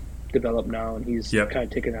Gary's developed now, and he's Yep. kind of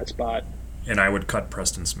taking that spot. And I would cut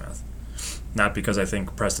Preston Smith. Not because I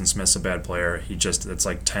think Preston Smith's a bad player. It's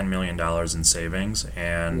like $10 million in savings,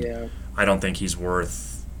 and I don't think he's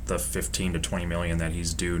worth the $15 to $20 million that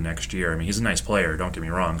he's due next year. I mean, he's a nice player, don't get me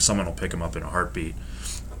wrong. Someone will pick him up in a heartbeat.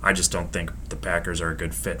 I just don't think the Packers are a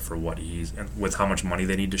good fit for what with how much money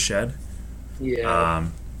they need to shed. Yeah.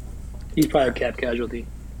 He's probably a cap casualty.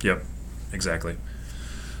 Yep, exactly.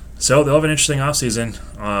 So they'll have an interesting offseason.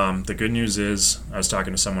 The good news is I was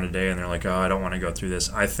talking to someone today, and they're like, "Oh, I don't want to go through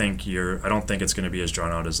this." I don't think it's going to be as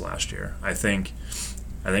drawn out as last year. I think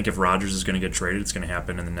if Rodgers is going to get traded, it's going to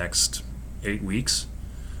happen in the next 8 weeks.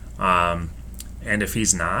 And if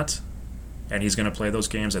he's not, and he's going to play those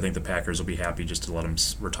games, I think the Packers will be happy just to let him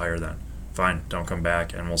retire then. Fine, don't come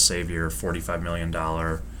back, and we'll save your $45 million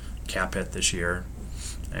cap hit this year.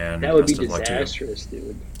 And that would be best of luck to you. disastrous,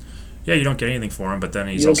 dude. Yeah, you don't get anything for him, but then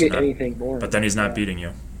he's You don't also get not, anything more. but then he's not beating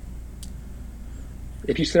you.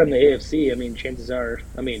 if you sit on the AFC, I mean, chances are,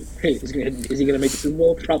 I mean, is he gonna make the Super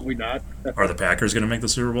Bowl? Probably not. Are the Packers going to make the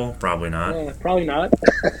Super Bowl? Probably not. Probably not.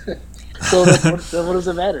 So then what does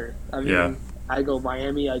it matter? I Yeah. mean, I go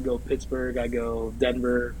Miami, I go Pittsburgh, I go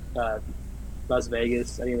Denver, Las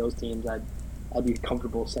Vegas. Any of those teams, I'd be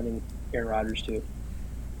comfortable sending Aaron Rodgers to.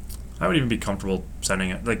 I would even be comfortable sending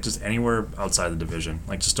it, like, just anywhere outside the division.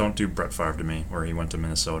 Like, just don't do Brett Favre to me, where he went to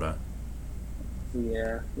Minnesota.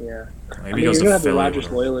 Yeah, yeah. I Maybe he mean, goes you're to gonna have the Philly or Rodgers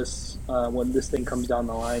whatever. loyalists when this thing comes down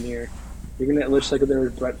the line here. You're gonna looks like if there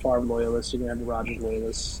was Brett Favre loyalists. You're gonna have the Rodgers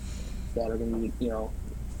loyalists that are gonna be,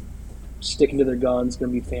 sticking to their guns.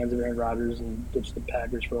 Gonna be fans of Aaron Rodgers and ditch the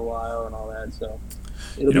Packers for a while and all that. So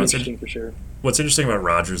it'll You be know, interesting for sure. what's interesting about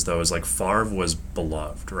Rodgers, though, is like Favre was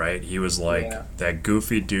beloved, right? He was like Yeah, that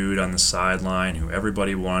goofy dude on the sideline who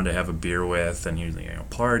everybody wanted to have a beer with, and he would,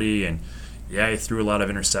 party, and yeah, he threw a lot of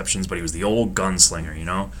interceptions, but he was the old gunslinger.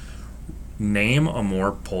 Name a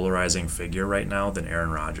more polarizing figure right now than Aaron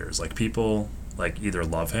Rodgers. Like, people like either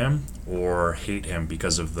love him or hate him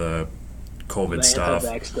because of the the COVID stuff.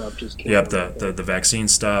 anti-vax stuff just Yep, killed him. I the think. vaccine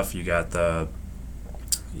stuff. You got the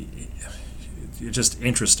it's just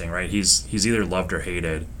interesting, right? He's either loved or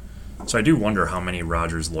hated. So I do wonder how many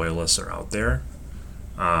Rodgers loyalists are out there.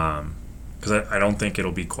 Because I don't think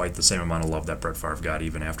it'll be quite the same amount of love that Brett Favre got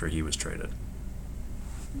even after he was traded.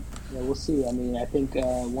 Yeah, we'll see. I mean, I think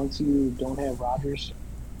once you don't have Rodgers,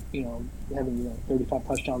 having 35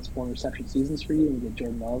 touchdowns, 4 interception seasons for you, and you get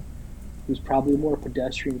Jordan Love, who's probably a more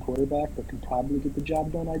pedestrian quarterback, but can probably get the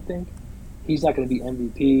job done. I think he's not going to be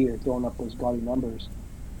MVP or throwing up those gaudy numbers,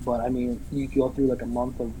 but I mean, you go through like a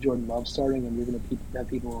month of Jordan Love starting, and you're going to have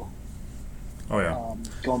people Oh yeah.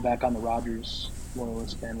 going back on the Rodgers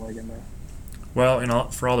loyalist bandwagon there. Well,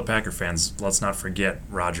 for all the Packer fans, let's not forget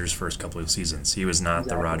Rodgers' first couple of seasons. He was not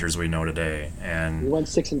the Exactly. Rodgers we know today, He and went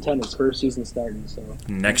 6-10 his first season starting, so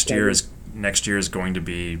next year is going to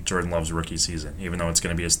be Jordan Love's rookie season. Even though it's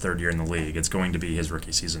going to be his third year in the league, it's going to be his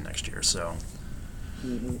rookie season next year. So,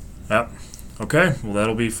 hmm yep. Okay, well,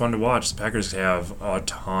 that'll be fun to watch. The Packers have a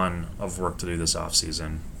ton of work to do this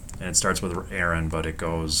offseason. And it starts with Aaron, but it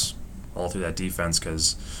goes all through that defense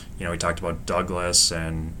because, we talked about Douglas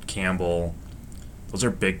and Campbell. Those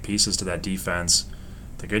are big pieces to that defense.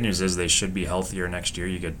 The good news is they should be healthier next year.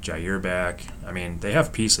 You get Jair back. I mean, they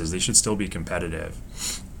have pieces. They should still be competitive.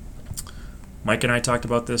 Mike and I talked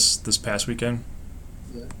about this past weekend,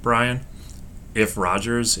 Yeah. Brian. If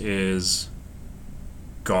Rodgers is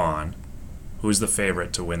gone, who's the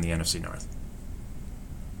favorite to win the NFC North?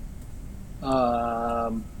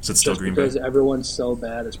 Is it still Just Green Bay? because everyone's so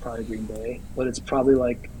bad, it's probably Green Bay. But it's probably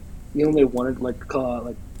like, they won it like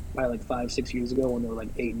probably like 5-6 years ago when they were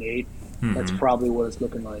like 8-8. That's Mm-hmm. probably what it's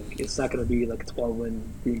looking like. It's not going to be like a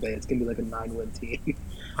 12-win Green Bay. It's going to be like a 9-win team.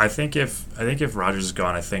 I think if Rodgers is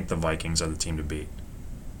gone, I think the Vikings are the team to beat.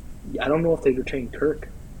 I don't know if they retain Kirk.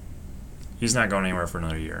 He's not going anywhere for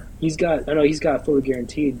another year. I know he's got fully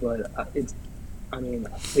guaranteed, but I mean,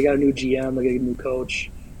 they got a new GM, they got a new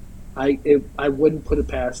coach. I wouldn't put it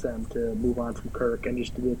past them to move on from Kirk and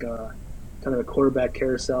just do like a kind of a quarterback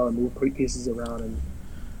carousel and move pieces around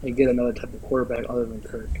and get another type of quarterback other than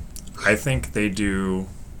Kirk. I think they do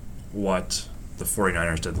what the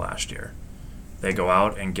 49ers did last year. They go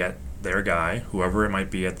out and get their guy, whoever it might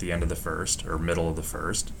be at the end of the first or middle of the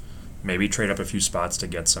first, maybe trade up a few spots to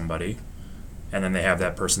get somebody, and then they have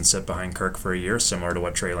that person sit behind Kirk for a year, similar to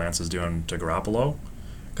what Trey Lance is doing to Garoppolo.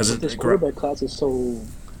 Because But this quarterback class is so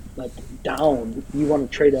like down. You want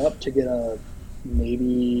to trade up to get a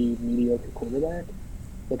maybe mediocre quarterback,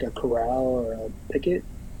 like a Corral or a Pickett.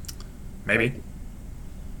 maybe,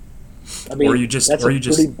 I mean, or you just, that's or a you pretty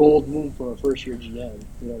just. bold move for a first-year GM.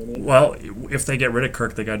 You know what I mean? Well, if they get rid of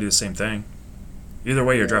Kirk, they got to do the same thing. Either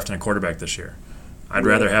way, you're Yeah. drafting a quarterback this year. I'd Yeah.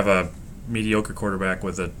 rather have a mediocre quarterback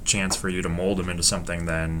with a chance for you to mold him into something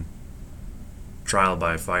than trial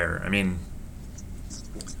by fire. I mean,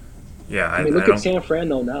 yeah, I mean, look I at don't. San Fran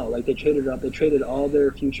though. Now, like they traded up, they traded all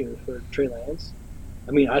their future for Trey Lance.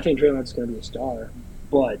 I mean, I think Trey Lance is going to be a star,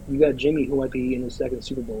 but you got Jimmy who might be in his second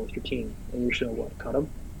Super Bowl with your team, and you're going to what? Cut him?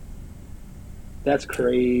 That's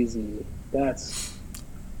crazy. That's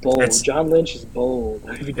bold. It's- John Lynch is bold.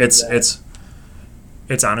 If he did It's that.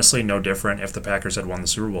 it's honestly no different if the Packers had won the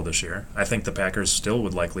Super Bowl this year. I think the Packers still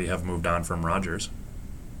would likely have moved on from Rodgers.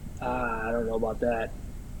 I don't know about that.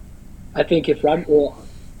 I think if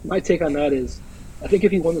my take on that is, I think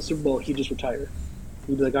if he won the Super Bowl, he'd just retire.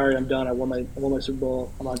 He'd be like, all right, I'm done. I won my Super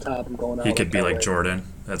Bowl. I'm on top. I'm going out. He could be that like way." Jordan.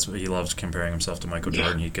 That's what he loves, comparing himself to Michael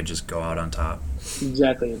Jordan. He could just go out on top.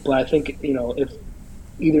 Exactly. But I think, if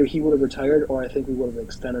either he would have retired or I think we would have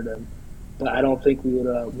extended him. but I don't think we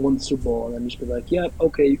would have won the Super Bowl and then just be like, "Yep,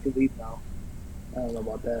 okay, you can leave now." I don't know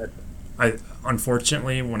about that. I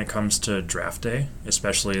unfortunately, when it comes to draft day,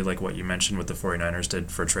 especially like what you mentioned what the 49ers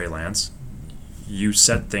did for Trey Lance, you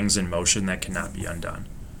set things in motion that cannot be undone.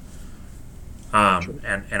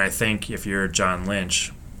 And I think if you're John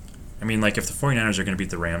Lynch, I mean, like if the 49ers are going to beat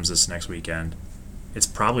the Rams this next weekend, it's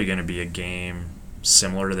probably going to be a game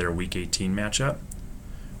similar to their Week 18 matchup.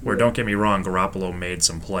 Where, don't get me wrong, Garoppolo made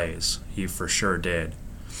some plays. He for sure did.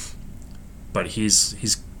 But he's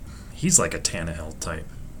like a Tannehill type,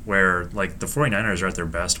 where like the 49ers are at their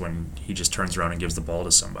best when he just turns around and gives the ball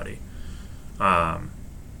to somebody. I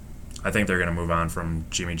think they're going to move on from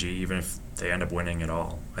Jimmy G, even if they end up winning it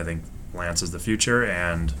all. I think Lance is the future,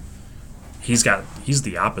 and he's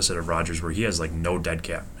the opposite of Rodgers, where he has like no dead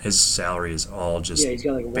cap. His salary is all just he's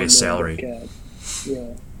got like one base million salary. dead cap.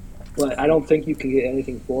 Yeah. But I don't think you can get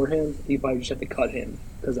anything for him. You probably just have to cut him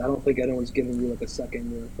because I don't think anyone's giving you like a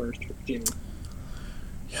second or a first for Jimmy.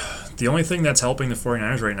 The only thing that's helping the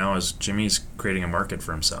 49ers right now is Jimmy's creating a market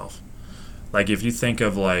for himself. Like if you think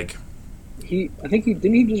of like I think he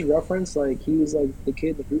didn't he just reference like he was like the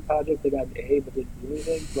kid in the group project that got an A but didn't do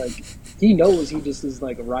anything. Like he knows he just is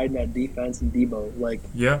like riding that defense and Debo. Like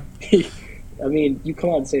yeah, I mean you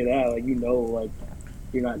come out and say that like like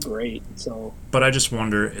you're not great. So but I just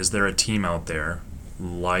wonder, is there a team out there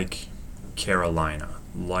like Carolina,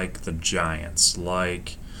 like the Giants,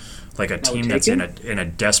 like a team that's in a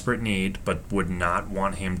desperate need but would not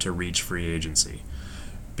want him to reach free agency?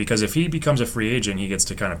 Because if he becomes a free agent, he gets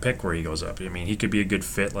to kind of pick where he goes up. I mean, he could be a good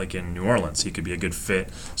fit like in New Orleans. He could be a good fit.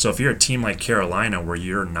 So if you're a team like Carolina where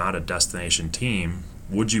you're not a destination team,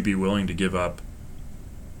 would you be willing to give up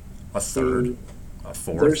a third, a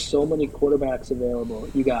fourth? There's so many quarterbacks available.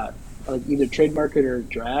 You got like either trade market or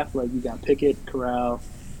draft. Like you got Pickett, Corral.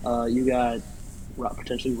 You got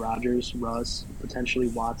potentially Rodgers, Russ, potentially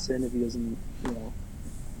Watson if he doesn't,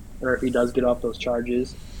 or if he does get off those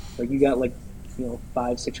charges. Like you got like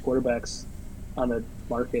 5-6 quarterbacks on the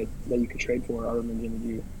market that you could trade for other than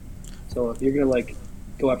Jimmy G. So if you're gonna like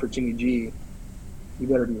go after Jimmy G, you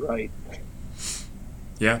better be right.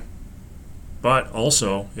 Yeah. But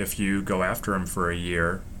also, if you go after him for a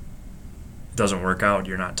year, it doesn't work out,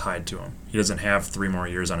 you're not tied to him. He doesn't have 3 more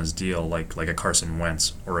years on his deal like a Carson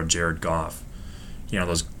Wentz or a Jared Goff.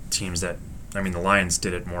 Those teams that, I mean, the Lions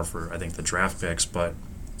did it more for, I think, the draft picks, but,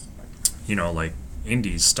 like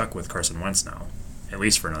Indy's stuck with Carson Wentz now, at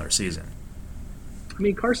least for another season. I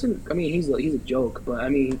mean, Carson, he's a joke, but,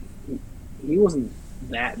 he wasn't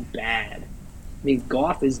that bad. I mean,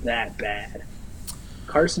 Goff is that bad.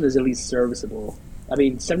 Carson is at least serviceable. I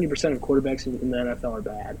mean, 70% of quarterbacks in the NFL are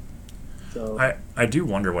bad. So I do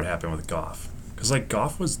wonder what happened with Goff. Because,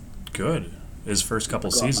 Goff was good his first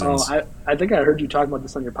couple seasons. Oh, I think I heard you talking about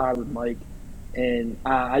this on your pod with Mike. And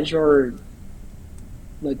I just remember,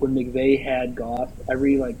 when McVay had Goff,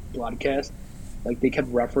 every, broadcast, they kept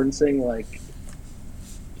referencing,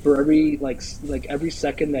 for every, every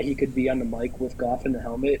second that he could be on the mic with Goff in the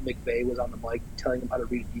helmet, McVay was on the mic telling him how to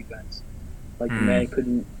read defense. The man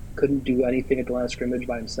couldn't do anything at the line of scrimmage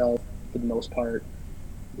by himself for the most part.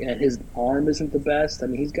 And his arm isn't the best. I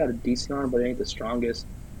mean, he's got a decent arm, but it ain't the strongest.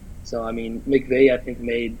 So, McVay, I think,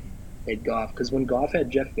 made Goff. Because when Goff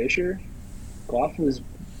had Jeff Fisher, Goff was,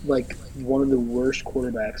 one of the worst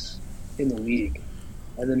quarterbacks in the league.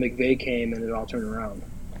 And then McVay came and it all turned around.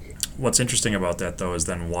 What's interesting about that, though, is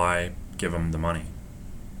then why give him the money?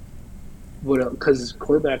 Because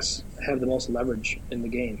quarterbacks have the most leverage in the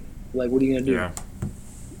game. What are you going to do? Yeah.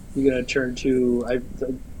 You're going to turn to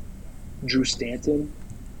Drew Stanton,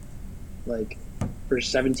 for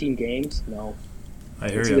 17 games? No. I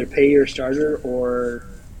hear it's you. Either pay your starter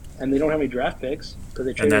and they don't have any draft picks because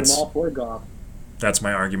they traded them all for Goff. That's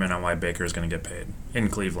my argument on why Baker is going to get paid in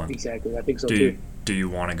Cleveland. Exactly. I think so, too. Do you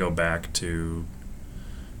want to go back to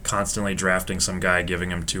constantly drafting some guy, giving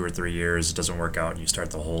him 2 or 3 years, it doesn't work out, and you start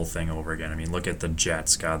the whole thing over again? I mean, look at the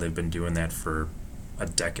Jets. God, they've been doing that for a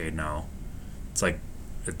decade now. It's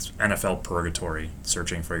it's NFL purgatory,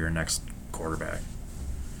 searching for your next quarterback.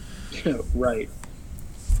 Right.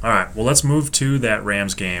 All right, well, let's move to that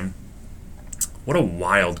Rams game. What a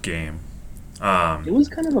wild game. It was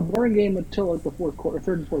kind of a boring game until the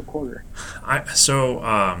third and fourth quarter.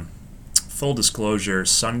 Full disclosure,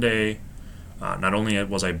 Sunday, not only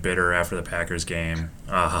was I bitter after the Packers game,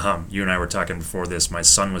 you and I were talking before this, my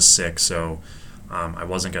son was sick, so I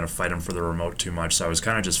wasn't going to fight him for the remote too much, so I was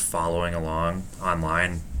kind of just following along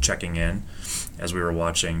online, checking in as we were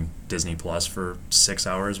watching Disney Plus for 6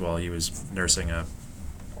 hours while he was nursing a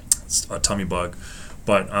tummy bug.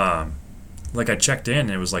 But like I checked in,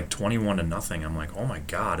 and it was like 21-0. I'm like, oh my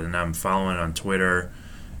god! And I'm following on Twitter.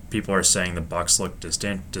 People are saying the Bucks look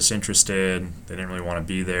disinterested. They didn't really want to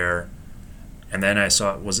be there. And then I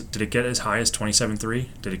saw, did it get as high as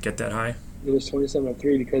 27-3? Did it get that high? It was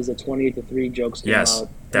 27-3 because the 28-3 jokes came Yes, out. And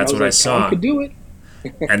that's what I like, Tom saw. could do it.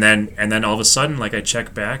 And then all of a sudden, like I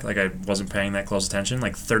checked back, like I wasn't paying that close attention.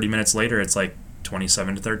 Like 30 minutes later, it's like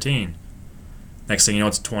 27-13. Next thing you know,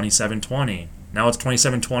 it's 27-20. Now it's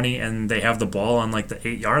 27-20, and they have the ball on like the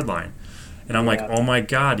 8-yard line. And I'm like, oh my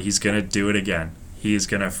god, he's gonna do it again. He's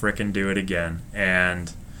gonna frickin' do it again.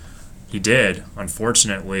 And he did.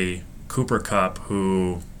 Unfortunately, Cooper Kupp,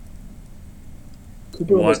 who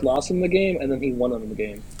Almost lost him the game, and then he won him the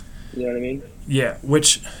game. You know what I mean? Yeah,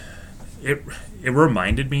 which it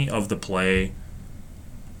reminded me of the play.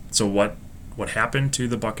 So what happened to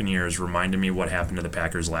the Buccaneers reminded me what happened to the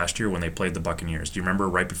Packers last year when they played the Buccaneers. Do you remember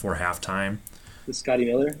right before halftime? With Scotty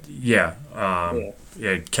Miller? Yeah.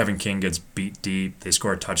 Yeah. Kevin King gets beat deep. They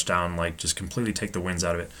score a touchdown, like just completely take the wins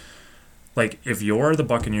out of it. Like, if you're the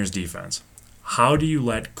Buccaneers defense, how do you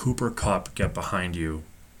let Cooper Kupp get behind you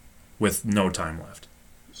with no time left?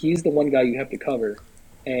 He's the one guy you have to cover.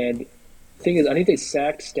 And the thing is, I think they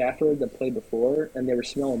sacked Stafford the play before, and they were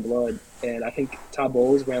smelling blood. And I think Todd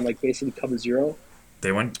Bowles ran like basically cover zero.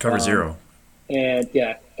 They went cover zero. And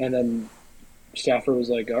then Stafford was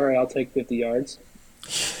like, "All right, I'll take 50 yards."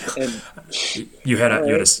 And you had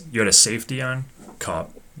a safety on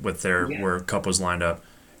Kupp with where Kupp was lined up,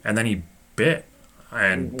 and then he bit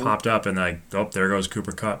and popped up, and like, oh, there goes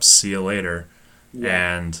Cooper Kupp. See you later.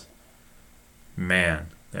 Yeah. And man,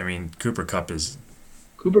 I mean, Cooper Kupp,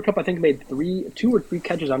 I think, made 2 or 3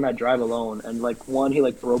 catches on that drive alone, and like one, he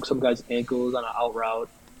like broke some guy's ankles on an out route,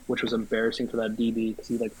 which was embarrassing for that DB because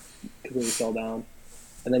he like completely fell down,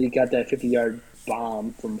 and then he got that 50-yard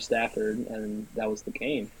bomb from Stafford, and that was the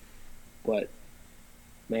game. But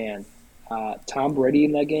man, Tom Brady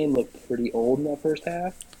in that game looked pretty old in that first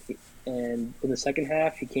half, and in the second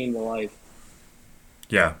half, he came to life.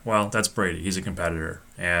 Yeah, well, that's Brady. He's a competitor,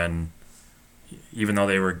 and even though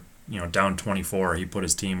they were down 24, he put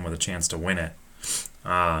his team with a chance to win it.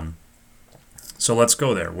 So let's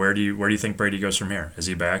go there. Where do you think Brady goes from here? Is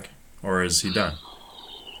he back, or is he done?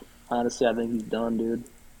 Honestly, I think he's done, dude.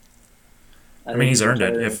 I mean, he's earned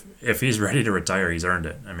it. If he's ready to retire, he's earned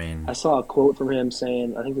it. I mean, I saw a quote from him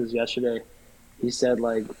saying, I think it was yesterday. He said,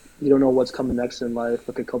 like, you don't know what's coming next in life.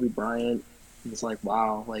 Look at Kobe Bryant. And it's like,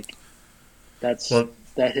 wow, like that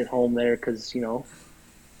hit home there because he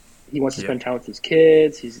wants to spend time with his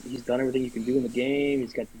kids. He's done everything he can do in the game.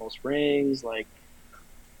 He's got the most rings. Like,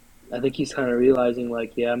 I think he's kind of realizing,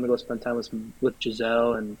 like, yeah, I'm gonna go spend time with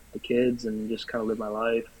Giselle and the kids and just kind of live my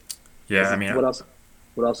life. Yeah, I mean, what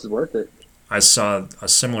else is worth it? I saw a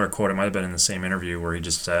similar quote. It might have been in the same interview where he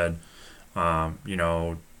just said,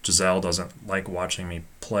 Giselle doesn't like watching me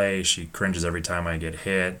play. She cringes every time I get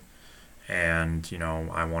hit. And,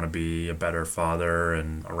 I want to be a better father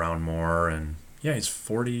and around more. And, yeah, he's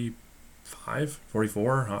 45,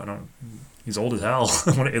 44. He's old as hell,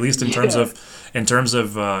 at least in terms of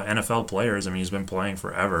NFL players. I mean, he's been playing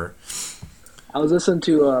forever. I was listening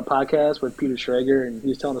to a podcast with Peter Schrager, and he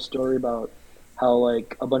was telling a story about how,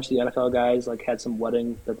 like, a bunch of the NFL guys, like, had some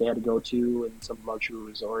wedding that they had to go to in some luxury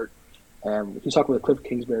resort. And he was talking with Cliff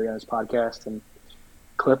Kingsbury on his podcast, and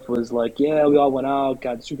Cliff was like, yeah, we all went out,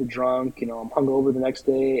 got super drunk, I'm hungover the next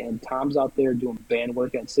day, and Tom's out there doing band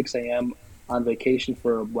work at 6 a.m. on vacation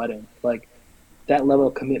for a wedding. Like, that level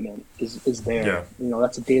of commitment is there. Yeah.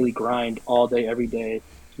 That's a daily grind all day, every day,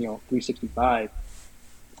 365.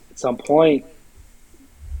 At some point,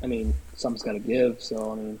 I mean, something's got to give.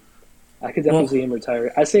 So, I mean, I could definitely see him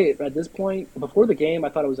retire. I say at this point, before the game, I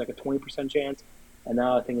thought it was like a 20% chance, and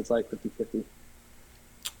now I think it's like 50-50.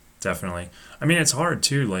 Definitely. I mean, it's hard,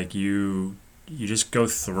 too. Like, you just go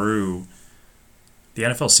through the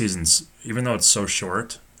NFL seasons, even though it's so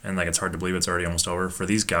short, and, like, it's hard to believe it's already almost over. For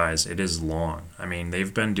these guys, it is long. I mean,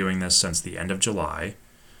 they've been doing this since the end of July.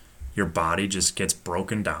 Your body just gets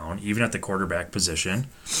broken down, even at the quarterback position.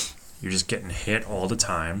 You're just getting hit all the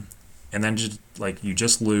time. And then you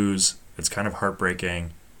just lose. It's kind of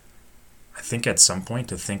heartbreaking. I think at some point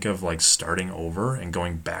to think of, like, starting over and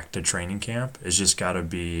going back to training camp is just got to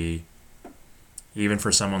be, even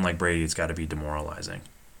for someone like Brady, it's got to be demoralizing.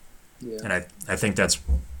 Yeah. And I think that's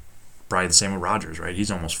probably the same with Rodgers, right? He's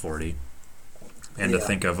almost 40. And to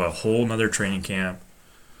think of a whole nother training camp.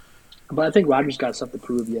 But I think Rodgers got stuff to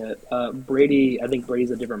prove yet. Brady, I think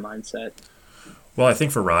Brady's a different mindset. Well, I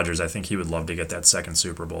think for Rodgers, I think he would love to get that second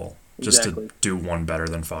Super Bowl just to do one better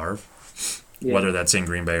than Favre, whether that's in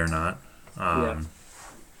Green Bay or not.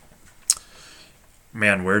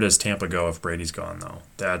 Man, where does Tampa go if Brady's gone though?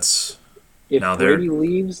 That's If now they're. Brady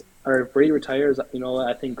leaves or if Brady retires, you know what?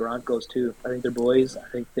 I think Gronk goes too. I think they're boys. I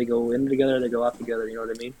think they go in together, they go out together. You know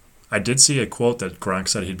what I mean? I did see a quote that Gronk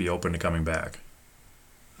said he'd be open to coming back.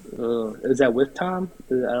 Is that with Tom?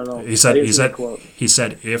 I don't know. He I said didn't he see that said quote. he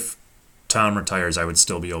said if Tom retires, I would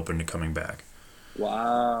still be open to coming back.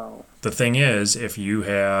 Wow. The thing is, if you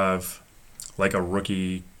have like a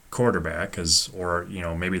rookie quarterback, or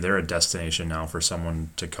maybe they're a destination now for someone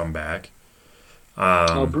to come back.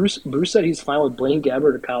 Bruce said he's fine with Blaine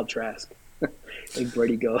Gabbert or Kyle Trask. Like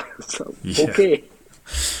Brady go. So, Yeah. okay.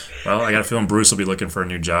 Well, I got a feeling Bruce will be looking for a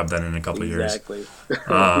new job then in a couple of years. Exactly.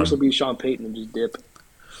 Bruce will be Sean Payton and just dip.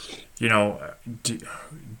 You know,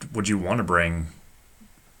 would you want to bring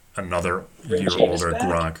another Bring year Jameis older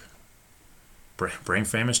back? Gronk? Bring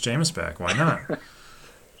famous Jameis back. Why not?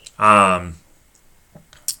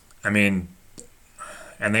 I mean,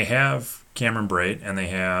 and they have Cameron Brate and they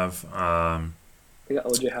have They got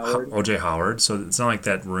OJ Howard. OJ Howard, so it's not like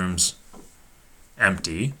that room's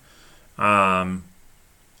empty. They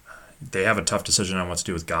have a tough decision on what to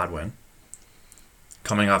do with Godwin.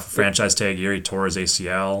 Coming off a franchise tag year, he tore his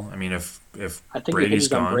ACL. I mean, if I think it Brady's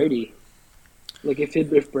hinges on gone, Brady. Like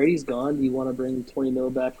if Brady's gone, do you want to bring 20 mil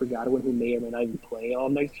back for Godwin, who may or may not even play all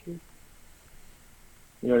next year?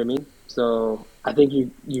 You know what I mean? So I think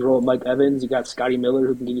you roll Mike Evans. You got Scotty Miller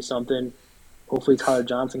who can give you something. Hopefully Tyler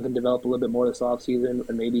Johnson can develop a little bit more this offseason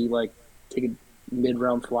and maybe like take a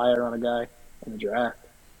mid-round flyer on a guy in the draft.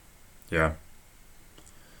 yeah.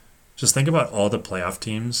 Just think about all the playoff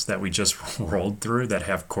teams that we just rolled through that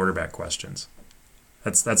have quarterback questions.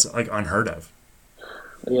 That's like unheard of.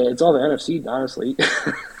 Yeah, it's all the NFC, honestly.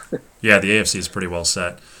 Yeah, the AFC is pretty well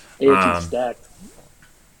set. AFC's stacked.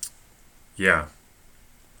 Yeah.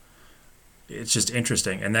 It's just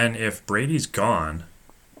interesting. And then if Brady's gone,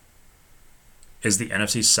 is the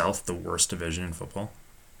NFC South the worst division in football?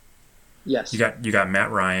 Yes. You got Matt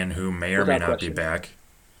Ryan, who may or may Without not be question. back.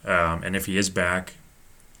 And if he is back,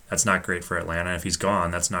 that's not great for Atlanta. If he's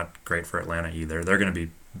gone, that's not great for Atlanta either. They're going to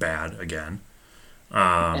be bad again.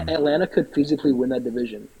 Atlanta could physically win that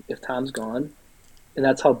division if Tom's gone, and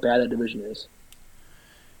that's how bad that division is.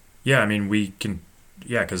 Yeah, I mean, we can.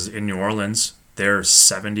 Yeah, because in New Orleans, they're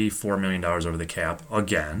 $74 million over the cap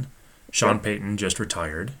again. Sean Yep. Payton just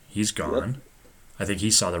retired. He's gone. Yep. I think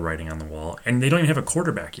he saw the writing on the wall. And they don't even have a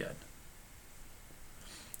quarterback yet.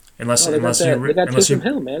 Unless No, they got Taysom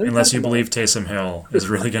Hill, man. What are unless talking you about? believe Taysom Hill is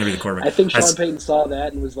really going to be the quarterback. I think Sean Payton saw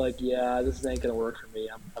that and was like, "Yeah, this ain't gonna work for me.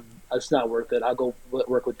 It's not worth it. I'll go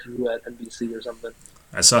work with Drew at NBC or something."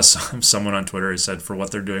 I saw someone on Twitter who said, for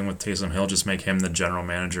what they're doing with Taysom Hill, just make him the general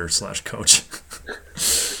manager / coach.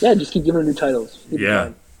 Yeah, just keep giving him new titles. Keep it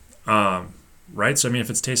Yeah. going. Right? So, I mean, if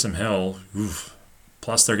it's Taysom Hill, oof,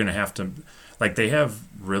 plus they're going to have to, like, they have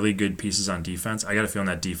really good pieces on defense. I got a feeling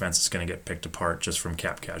that defense is going to get picked apart just from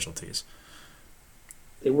cap casualties.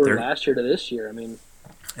 They were last year to this year. I mean,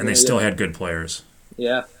 And they still had good players.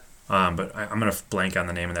 yeah. But I'm going to blank on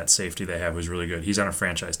the name of that safety they have who's really good. He's on a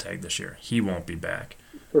franchise tag this year. He won't be back.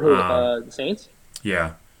 For who? The Saints?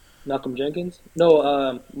 Yeah. Malcolm Jenkins?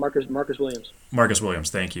 No, Marcus Williams. Marcus Williams,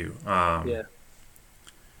 thank you. Yeah.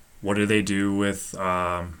 What do they do with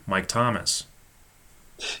Mike Thomas?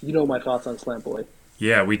 You know my thoughts on Slant Boy.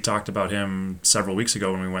 Yeah, we talked about him several weeks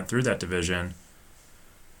ago when we went through that division.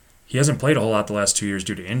 He hasn't played a whole lot the last 2 years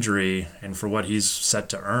due to injury, and for what he's set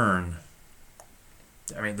to earn,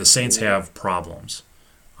 I mean, the Saints have problems.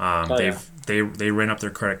 Yeah. They ran up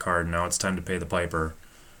their credit card, and now it's time to pay the piper.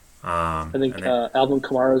 I think Alvin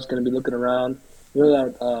Kamara is going to be looking around. You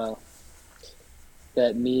know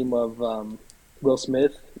that meme of Will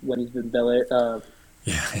Smith when he's been Bel Air?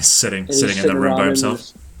 Yeah, he's sitting he's in the room by around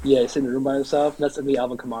himself. he's sitting in the room by himself. That's going to be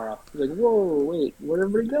Alvin Kamara. He's like, whoa, wait, where'd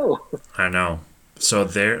everybody go? I know. So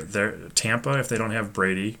they're Tampa, if they don't have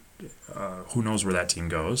Brady, who knows where that team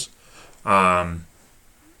goes.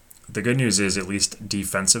 The good news is, at least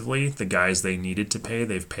defensively, the guys they needed to pay,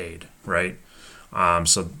 they've paid, right?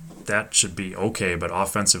 So that should be okay, but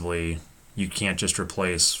offensively, you can't just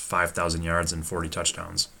replace 5,000 yards and 40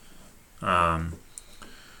 touchdowns.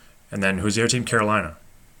 And then who's the other team? Carolina.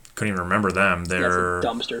 Couldn't even remember them. They're That's a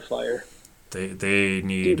dumpster fire. They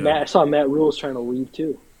need... Dude, I saw Matt Rule's trying to leave,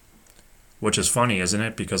 too. Which is funny, isn't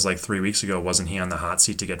it? Because like 3 weeks ago, wasn't he on the hot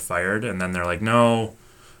seat to get fired? And then they're like, no,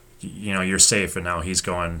 you're safe. And now he's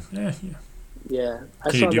going, yeah. Yeah.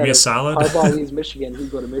 Can you do me a solid? Harbaugh leaves Michigan, he'd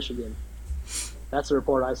go to Michigan. That's the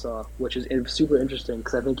report I saw, which is super interesting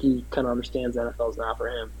because I think he kind of understands the NFL's not for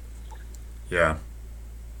him. Yeah.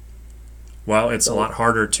 Well, it's a lot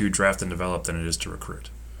harder to draft and develop than it is to recruit.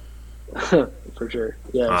 For sure.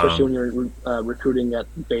 Yeah, especially Um, when you're recruiting at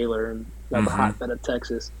Baylor and the hmm hotbed of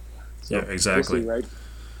Texas. Yeah, So we'll see, exactly. right?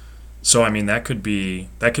 So I mean, that could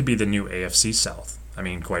be the new AFC South. I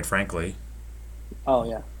mean, quite frankly, Oh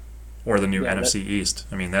yeah, or the new yeah. NFC East.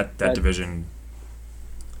 I mean, that That division.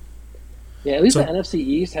 yeah. At least the So NFC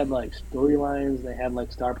East had like storylines. They had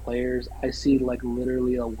like star players. I see like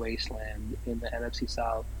literally a wasteland in the NFC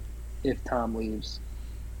South if Tom leaves.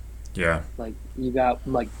 yeah. Like you got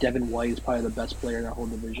like Devin White is probably the best player in that whole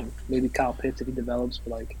division. Maybe Kyle Pitts if he develops,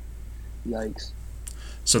 but like yikes.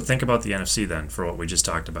 So think about the NFC then for what we just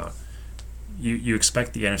talked about. You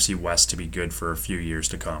expect the NFC West to be good for a few years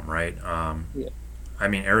to come, right? Yeah, I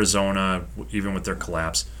mean, Arizona, even with their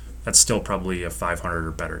collapse, that's still probably a 500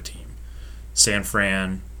 or better team. San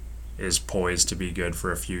Fran is poised to be good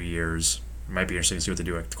for a few years. It might be interesting to see what they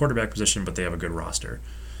do at the quarterback position, but they have a good roster.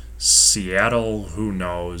 Seattle, who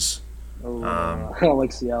knows? oh Um, no, I don't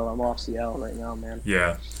like Seattle. I'm off Seattle right now, man.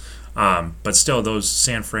 yeah, but still, those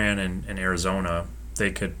San Fran and Arizona,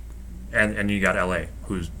 they could, and you got LA,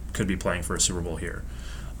 who could be playing for a Super Bowl here.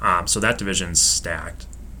 So that division's stacked.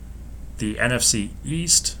 The NFC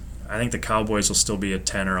East, I think the Cowboys will still be a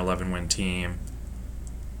 10 or 11 win team.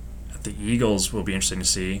 The Eagles will be interesting to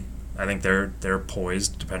see. I think they're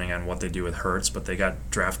poised depending on what they do with Hurts, but they got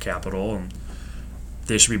draft capital and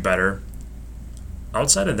they should be better.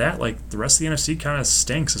 Outside of that, like the rest of the NFC kind of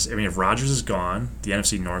stinks. I mean, if Rodgers is gone, the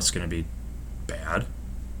NFC North's going to be bad.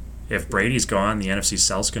 If Brady's gone, the NFC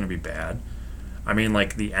South's going to be bad. I mean,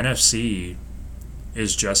 like the NFC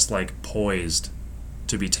is just like poised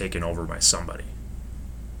to be taken over by somebody.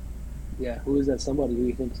 Yeah, who is that? Somebody who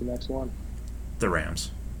you think's the next one? The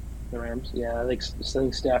Rams. The Rams. Yeah, I think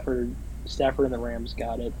Stafford and the Rams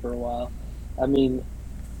got it for a while. I mean,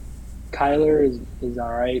 Kyler is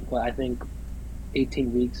all right, but I think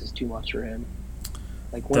 18 weeks is too much for him.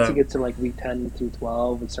 Like once he The gets to like week 10 through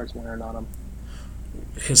 12, it starts wearing on him.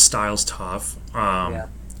 His style's tough. Yeah,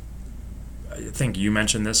 I think you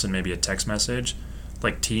mentioned this in maybe a text message.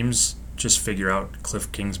 Like teams just figure out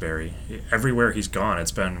Cliff Kingsbury. Everywhere he's gone,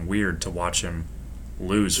 it's been weird to watch him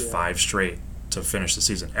lose yeah, five straight to finish the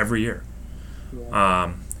season every year. yeah,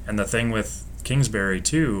 And the thing with Kingsbury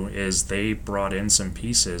too is they brought in some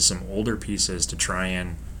pieces, some older pieces, to try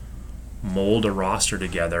and mold a roster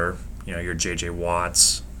together. You know, your J.J.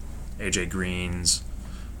 Watts, A.J. Greens,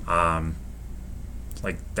 um,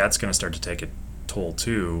 like that's going to start to take a toll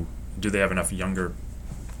too. Do they have enough younger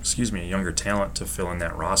talent to fill in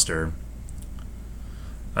that roster?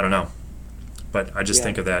 I don't know, but I just yeah.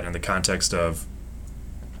 think of that in the context of,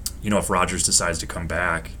 if Rodgers decides to come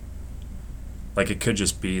back, like it could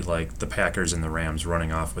just be like the Packers and the Rams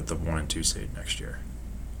running off with the 1 and 2 seed next year.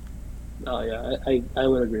 Oh yeah, I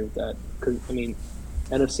would agree with that because I mean,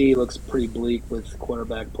 NFC looks pretty bleak with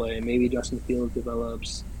quarterback play. Maybe Justin Fields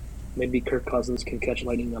develops. Maybe Kirk Cousins can catch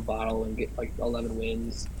lightning in a bottle and get like 11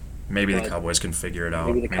 wins. Maybe the But Cowboys can figure it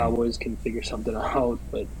out. maybe the I mean, Cowboys can figure something out.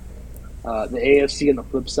 But the AFC on the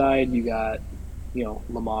flip side, you got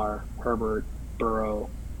Lamar, Herbert,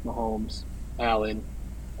 Burrow, Mahomes, Allen.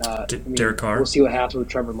 I Derek mean, we'll Carr. see what happens with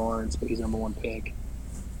Trevor Lawrence, but he's number one pick.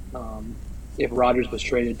 Um, if Rodgers was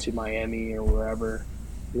traded to Miami or wherever,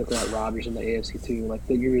 you're looking at Rodgers in the AFC too. Like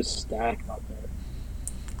you're just stacked out there.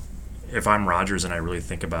 If I'm Rodgers and I really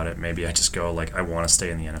think about it, maybe I just go like I want to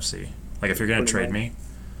stay in the NFC. Like if you're gonna Pretty trade much. me,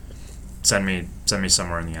 send me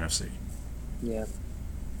somewhere in the NFC. Yeah.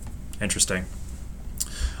 Interesting.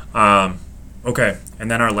 Um, okay, and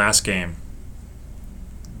then our last game,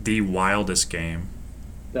 the wildest game.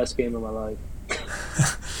 Best game of my life.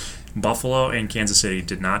 Buffalo and Kansas City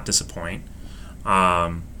did not disappoint.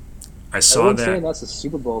 Um, I saw Everyone's saying that. that's the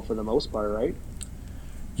Super Bowl for the most part, right?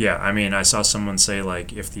 Yeah, I mean, I saw someone say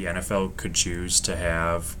like if the NFL could choose to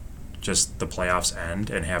have just the playoffs end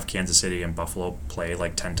and have Kansas City and Buffalo play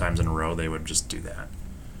like 10 times in a row, they would just do that.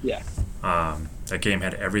 Yeah. That game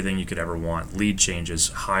had everything you could ever want: lead changes,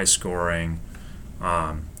 high scoring.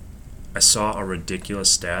 Um, I saw a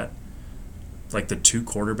ridiculous stat. Like the two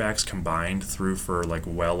quarterbacks combined threw for like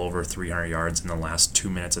well over 300 yards in the last 2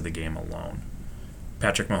 minutes of the game alone.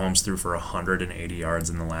 Patrick Mahomes threw for 180 yards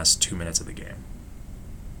in the last 2 minutes of the game.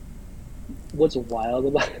 What's wild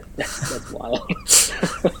about it? That's wild.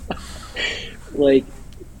 Like,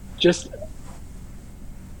 just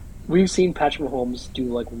we've seen Patrick Mahomes do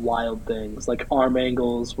like wild things, like arm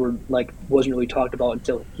angles were like wasn't really talked about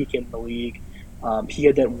until he came in the league. He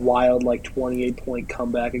had that wild like 28-point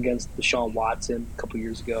comeback against Deshaun Watson a couple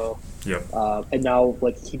years ago, Yep. and now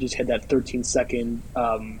like he just had that 13-second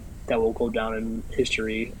that will go down in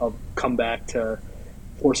history of comeback to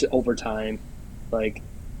force it overtime. Like,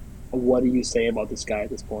 what do you say about this guy at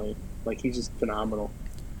this point? Like he's just phenomenal.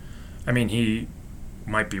 I mean, he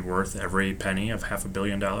might be worth every penny of $500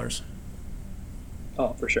 million.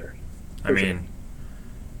 Oh, for sure, I for sure. mean,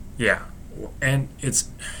 yeah, and it's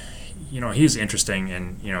he's interesting,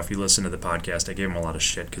 and if you listen to the podcast, I gave him a lot of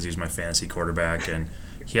shit because he's my fantasy quarterback, and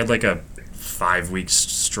he had like a 5 week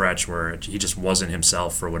stretch where he just wasn't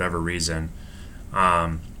himself for whatever reason.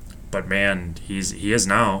 Um, but man, he is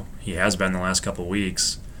now. He has been the last couple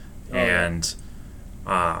weeks, Oh yeah, and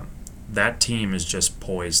that team is just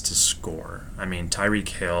poised to score. I mean, Tyreek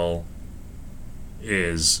Hill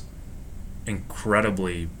is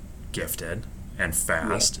incredibly gifted and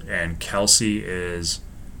yeah. fast, and Kelsey is.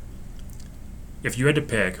 If you had to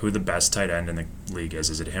pick who the best tight end in the league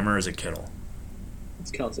is it him or is it Kittle?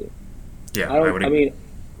 It's Kelsey. Yeah, I I don't. I would. mean,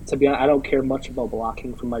 to be honest, I don't care much about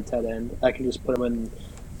blocking from my tight end. I can just put him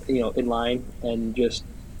in, in line and just,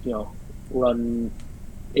 you know, run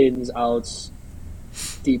ins, outs,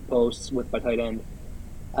 deep posts with my tight end.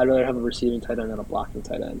 I'd rather have a receiving tight end than a blocking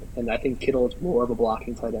tight end. And I think Kittle is more of a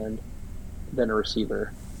blocking tight end than a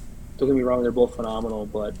receiver. Don't get me wrong; they're both phenomenal,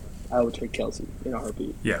 but I would take Kelsey in a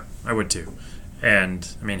heartbeat. Yeah, I would too. And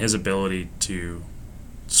I mean, his ability to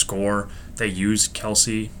score. They use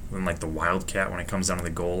Kelsey in like the wildcat when it comes down to the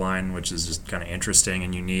goal line, which is just kind of interesting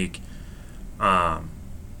and unique. Um,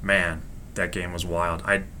 Man, that game was wild.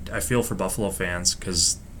 I feel for Buffalo fans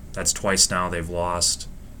because that's twice now they've lost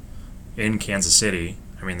in Kansas City.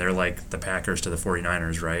 I mean, they're like the Packers to the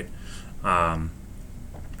 49ers, right? Um,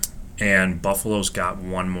 and Buffalo's got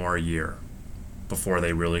one more year before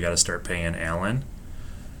they really got to start paying Allen.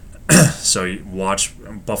 So you watch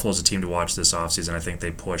Buffalo's a team to watch this offseason. I think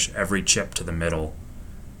they push every chip to the middle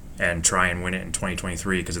and try and win it in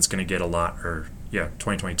 2023 because it's going to get a lot, or yeah,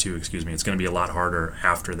 2022, excuse me. It's going to be a lot harder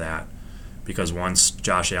after that because once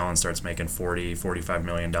Josh Allen starts making 40, $45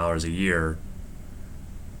 million a year,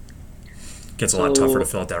 it gets a lot tougher to So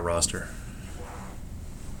fill out that roster.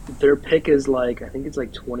 their pick is like I think it's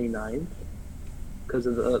like 29th because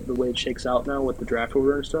of the way it shakes out now with the draft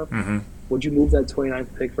order and stuff. Mm-hmm. Would you move that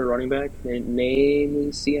 29th pick for a running back,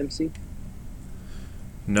 namely CMC?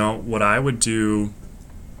 No, what I would do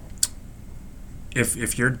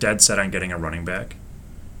if you're dead set on getting a running back,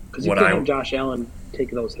 Because you what can't have I Josh Allen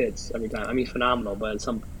take those hits every time. I mean, phenomenal, but at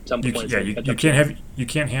some you point it's yeah going to catch you up to can't him.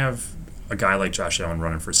 have a guy like Josh Allen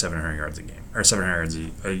running for 700 yards a game or 700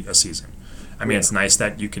 yards a season. I mean, Yeah, it's nice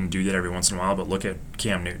that you can do that every once in a while, but look at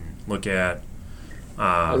Cam Newton. Look at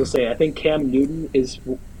I was gonna say I think Cam Newton is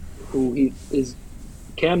who he is.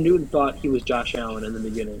 Cam Newton thought he was Josh Allen in the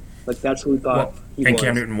beginning. Like that's who he thought well, he and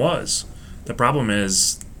Cam was. Newton was. The problem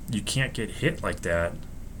is you can't get hit like that.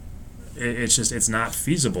 It's not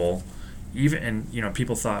feasible. Even and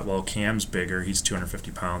people thought, well, Cam's bigger. He's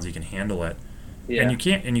 250 pounds. He can handle it, and Yeah, you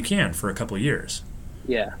can for a couple of years.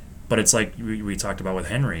 yeah. But it's like we talked about with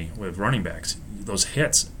Henry with running backs. Those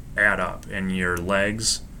hits add up, and your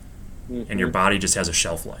legs and your hmm body just has a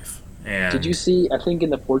shelf life. Did you And see? I think in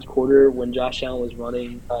the fourth quarter when Josh Allen was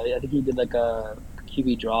running, I think he did like a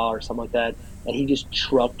QB draw or something like that, and he just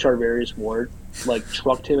trucked Charvarius Ward, like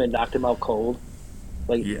trucked him and knocked him out cold.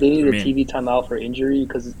 Like yeah, they I needed a mean, TV timeout for injury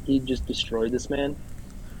because he just destroyed this man.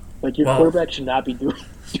 Like your well, quarterback should not be doing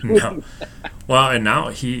no. doing that. Well, and now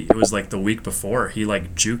it was like the week before he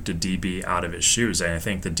like juked a DB out of his shoes, and I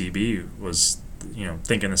think the DB was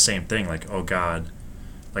thinking the same thing, like, oh God,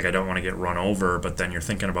 like I don't want to get run over, but then you're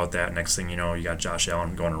thinking about that. Next thing you know, you got Josh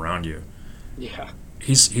Allen going around you. Yeah,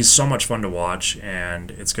 He's so much fun to watch, and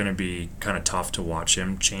it's going to be kind of tough to watch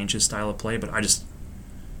him change his style of play. But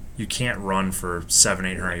you can't run for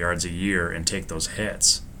 700-800 yards a year and take those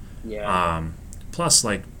hits. yeah, Um, Plus,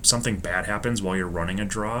 like something bad happens while you're running a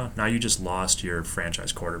draw. Now you just lost your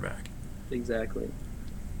franchise quarterback. exactly.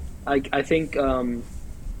 I think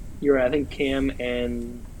you're right. I think Cam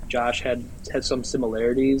and Josh had some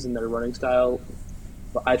similarities in their running style,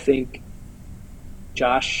 but I think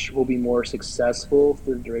Josh will be more successful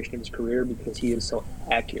for the duration of his career because he is so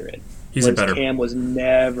accurate. He's a Whereas better. Cam was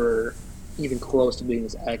never even close to being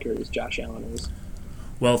as accurate as Josh Allen is.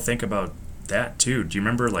 Well, think about that too. Do you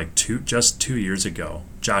remember like just 2 years ago,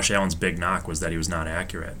 Josh Allen's big knock was that he was not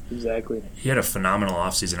accurate. Exactly. He had a phenomenal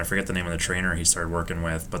offseason. I forget the name of the trainer he started working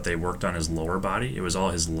with, but they worked on his lower body. It was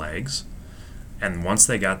all his legs. And once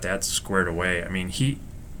they got that squared away, I mean,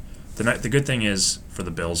 the good thing is for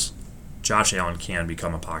the Bills, Josh Allen can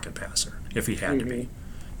become a pocket passer if he had to hmm be.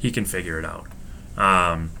 He can figure it out.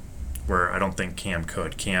 Um, where I don't think Cam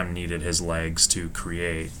could. Cam needed his legs to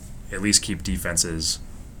create, at least keep defenses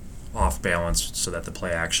off balance so that the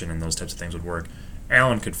play action and those types of things would work.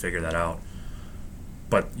 Allen could figure that out.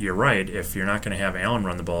 But you're right. If you're not going to have Allen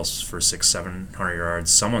run the balls for 600-700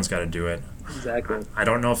 yards, someone's got to do it. Exactly. I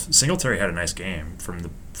don't know if Singletary had a nice game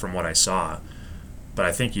from what I saw, but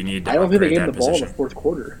I think you need to I don't think they upgrade gave the that ball in position. the fourth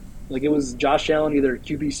quarter. Like, it was Josh Allen either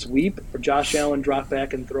QB sweep or Josh Allen drop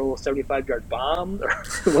back and throw a 75-yard bomb. Or,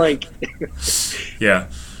 like, Yeah.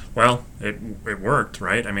 Well, it worked,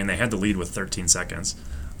 right? I mean, they had the lead with 13 seconds.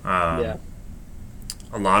 yeah.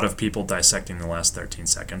 A lot of people dissecting the last 13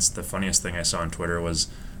 seconds. The funniest thing I saw on Twitter was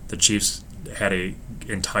the Chiefs had a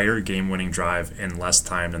entire game-winning drive in less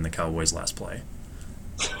time than the Cowboys' last play.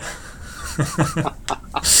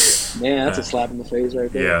 Man, that's a slap in the face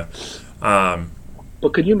right there. Yeah.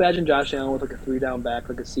 But could you imagine Josh Allen with like a 3-down back,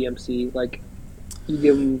 like a CMC? Like, you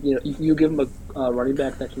give him, you give him a running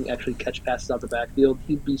back that can actually catch passes out the backfield.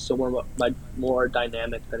 He'd be so more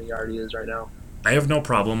dynamic than he already is right now. I have no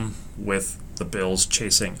problem with the Bills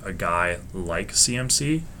chasing a guy like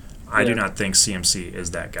CMC. I do not think CMC is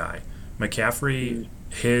that guy. McCaffrey,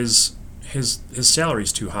 his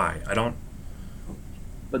salary's too high. I don't.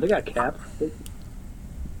 But they got Cap.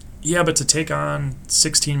 Yeah, but to take on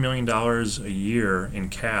 $16 million a year in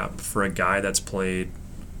cap for a guy that's played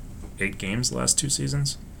 8 games the last 2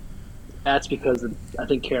 seasons. That's because I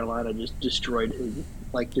think Carolina just destroyed him,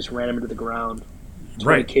 like just ran him into the ground. 20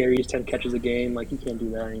 Right. carries, 10 catches a game. Like, he can't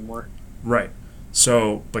do that anymore. Right.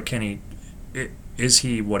 So, but is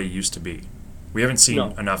he what he used to be? We haven't seen No.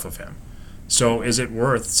 enough of him. So, is it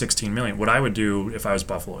worth $16 million? What I would do if I was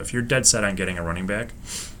Buffalo, if you're dead set on getting a running back,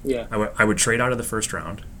 Yeah. I would trade out of the first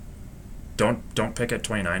round. Don't pick at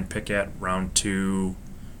 29. Pick at round 2.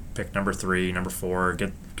 Pick number 3, number 4.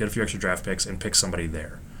 Get a few extra draft picks and pick somebody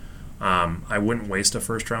there. I wouldn't waste a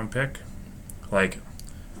first round pick. Like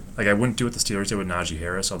I wouldn't do what the Steelers did with Najee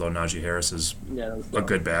Harris, although Najee Harris is Yeah, that was a dumb.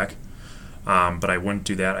 good back. But I wouldn't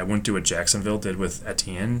do that. I wouldn't do what Jacksonville did with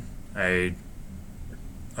Etienne. I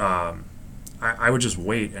would just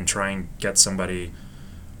wait and try and get somebody.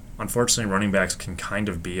 Unfortunately, running backs can kind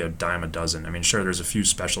of be a dime a dozen. I mean, sure, there's a few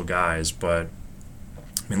special guys, but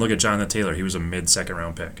I mean, look at Jonathan Taylor. He was a mid-second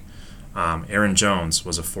round pick. Aaron Jones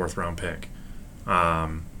was a 4th round pick.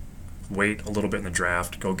 Wait a little bit in the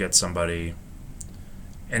draft, go get somebody.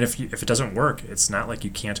 And if it doesn't work, it's not like you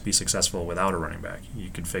can't be successful without a running back. You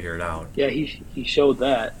can figure it out. Yeah, he showed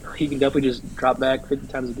that. He can definitely just drop back 50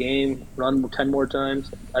 times a game, run 10 more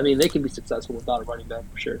times. I mean, they can be successful without a running back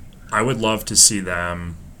for sure. I would love to see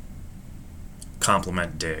them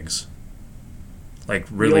compliment Diggs. Like,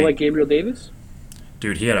 You really, don't like Gabriel Davis?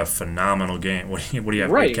 dude, he had a phenomenal game. What do you have?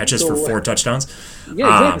 Right, 8 catches so- for 4 touchdowns? Yeah,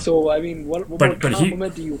 exactly. So, I mean, what more but he-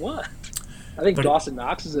 compliment do you want? I think but- Dawson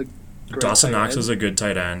Knox is a great Dawson tight Knox end. is a good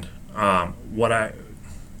tight end.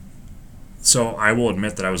 So I will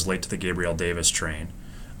admit that I was late to the Gabriel Davis train.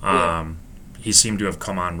 Yeah. He seemed to have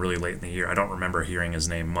come on really late in the year. I don't remember hearing his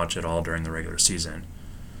name much at all during the regular season.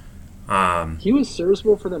 He was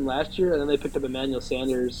serviceable for them last year, and then they picked up Emmanuel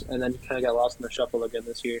Sanders, and then he kind of got lost in the shuffle again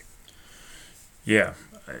this year. Yeah.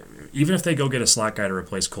 Even if they go get a slot guy to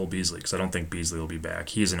replace Cole Beasley, because I don't think Beasley will be back.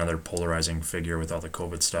 He's another polarizing figure with all the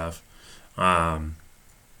COVID stuff. I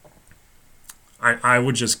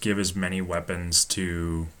would just give as many weapons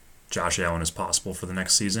to Josh Allen as possible for the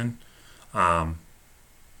next season. And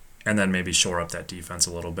then maybe shore up that defense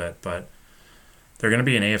a little bit. But they're going to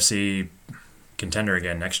be an AFC contender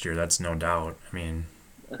again next year. That's no doubt. I mean,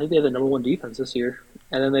 I think they have the number 1 defense this year,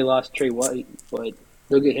 and then they lost Trey White, but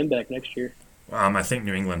they'll get him back next year. I think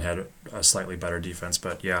New England had a slightly better defense,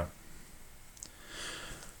 but yeah.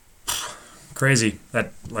 Crazy.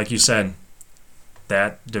 That, like you said,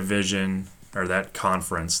 that division or that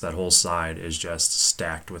conference, that whole side is just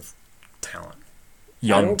stacked with talent. I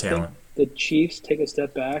Young don't talent. think the Chiefs take a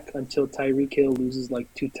step back until Tyreek Hill loses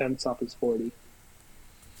like 2/10 off his 40.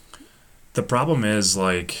 The problem is,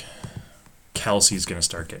 like, Kelsey's going to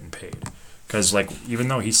start getting paid. Because, like, even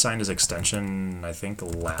though he signed his extension, I think,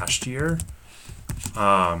 last year,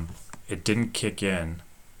 it didn't kick in.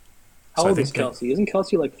 How So I old think is Kelsey? Isn't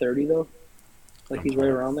Kelsey like 30 though? Like, he's right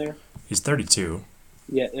around there. He's 32.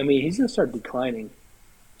 Yeah, I mean, he's gonna start declining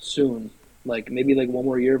soon. Like, maybe like one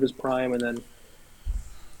more year of his prime, and then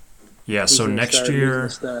Yeah, he's so gonna next start losing year, a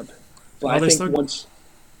step. But Well, I they think still- once,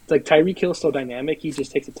 like, Tyreek Hill's so dynamic, he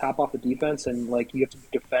just takes the top off the defense, and like, you have to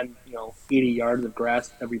defend 80 yards of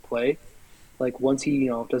grass every play. Like, once he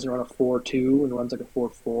doesn't run a 4-2 and runs like a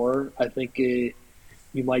 4-4, I think you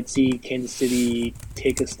might see Kansas City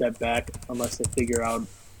take a step back unless they figure out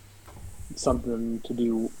something to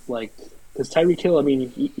do, like, because Tyreek Hill, I mean,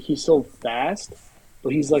 he's so fast,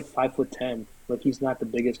 but he's like 5'10". Like, he's not the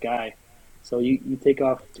biggest guy. So you take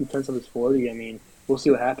off 2/10 of his 40. I mean, we'll see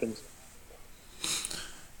what happens.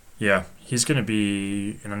 Yeah, he's going to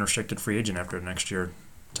be an unrestricted free agent after next year,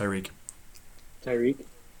 Tyreek. Tyreek,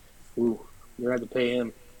 ooh, you're gonna have to pay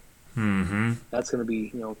him. Mm-hmm. That's gonna be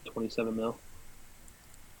 27 mil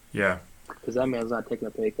Yeah. because that man's not taking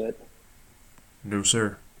a pay cut. No,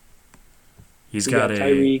 sir. He's We got got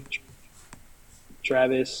Tyreek,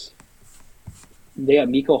 Travis. They got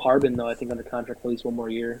Miko Harbin though. I think under contract for at least one more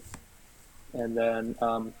year, and then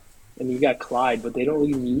and you got Clyde, but they don't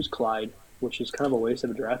really use Clyde, which is kind of a waste of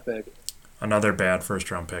a draft pick. another bad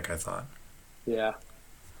first-round pick, I thought. Yeah,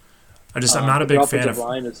 I'm not a but their big fan offensive of.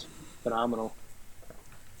 line is phenomenal.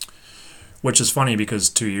 Which is funny because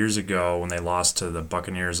 2 years ago when they lost to the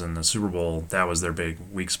Buccaneers in the Super Bowl, that was their big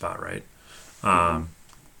weak spot, right? Mm-hmm.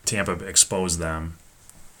 Tampa exposed them,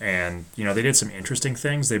 and they did some interesting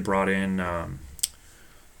things. They brought in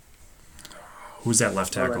who's that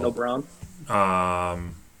left Orlando tackle? Brown.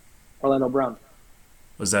 Um, Orlando Brown.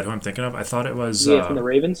 was that who I'm thinking of? I thought it was. Yeah, from the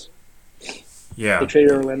Ravens. They Yeah,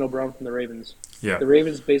 traded Orlando Brown from the Ravens. yeah, The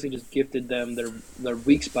Ravens basically just gifted them their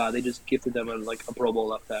weak spot. They just gifted them a Pro Bowl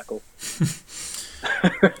left tackle.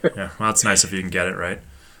 yeah. Well, it's nice if you can get it right.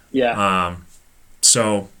 Yeah.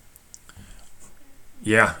 So,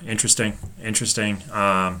 yeah, interesting.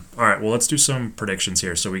 All right, well, let's do some predictions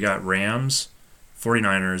here. So we got Rams,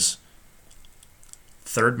 49ers,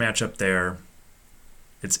 third matchup there.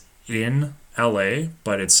 It's in LA,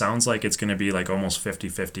 but it sounds like it's going to be like almost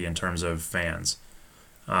 50-50 in terms of fans.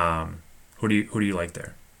 Who do you like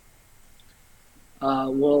there?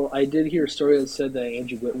 Well, I did hear a story that said that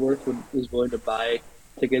Andrew Whitworth was willing to buy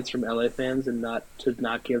tickets from LA fans and not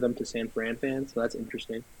give them to San Fran fans. So that's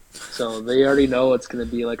interesting. So they already know it's going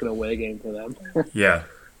to be like an away game for them. Yeah,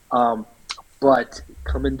 But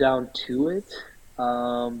coming down to it,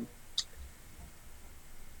 I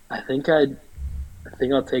think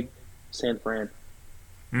I'll take San Fran.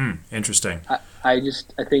 interesting. I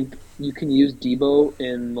think you can use Debo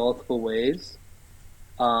in multiple ways,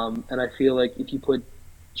 and I feel like if you put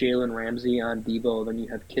Jalen Ramsey on Debo, then you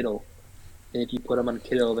have Kittle, and if you put him on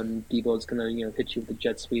Kittle, then Debo's gonna hit you with the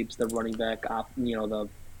jet sweeps, the running back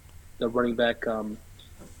the running back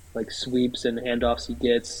like sweeps and handoffs he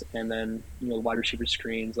gets, and then wide receiver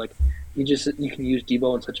screens. Like you can use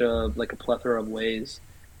Debo in such a plethora of ways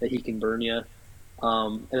that he can burn you,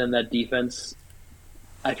 and then that defense.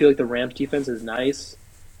 I feel like the Rams defense is nice.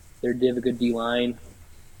 They have a good D line,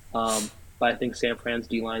 but I think San Fran's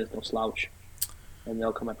D line is no slouch, and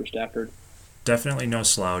they'll come after Stafford. Definitely no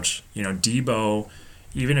slouch. Debo,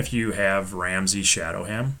 even if you have Ramsey shadow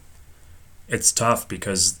him, it's tough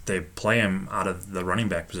because they play him out of the running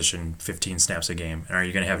back position 15 snaps a game. And are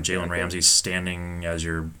you going to have Jalen Ramsey standing as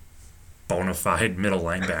your bona fide middle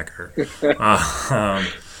linebacker?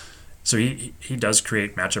 So he does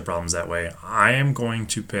create matchup problems that way. I am going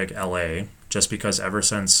to pick LA just because ever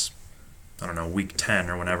since, I don't know, week 10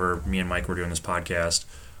 or whenever me and Mike were doing this podcast,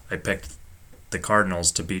 I picked the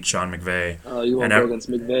Cardinals to beat Sean McVay. You won't go against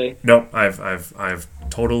McVay? Nope, I've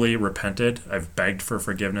totally repented. I've begged for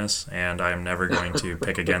forgiveness, and I am never going to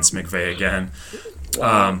pick against McVay again.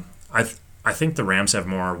 Wow. I think the Rams have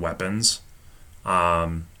more weapons.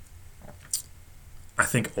 I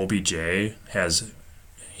think OBJ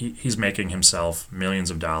he's making himself millions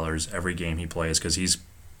of dollars every game he plays because he's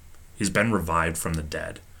been revived from the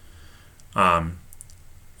dead.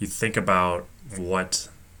 You think about what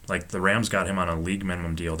the Rams got him on a league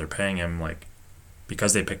minimum deal. They're paying him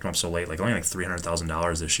because they picked him up so late, only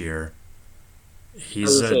 $300,000 this year.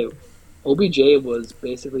 He's OBJ was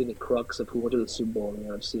basically the crux of who went to the Super Bowl in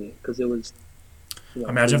the NFC because it was.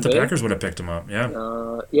 Imagine if the Packers would have picked him up. Yeah.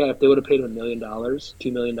 If they would have paid him $1 million,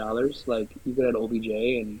 $2 million, you could have OBJ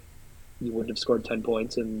and you wouldn't have scored 10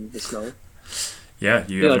 points in the snow. Yeah,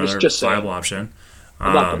 you have another viable option.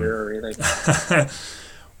 I'm not bitter or anything.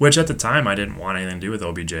 Which at the time I didn't want anything to do with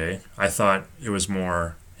OBJ. I thought it was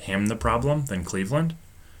more him the problem than Cleveland.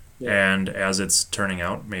 Yeah. And as it's turning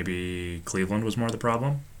out, maybe Cleveland was more the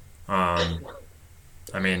problem.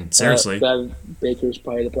 I mean, seriously. Baker's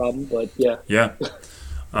probably the problem, but yeah. Yeah.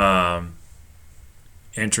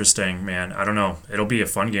 Interesting, man. I don't know. It'll be a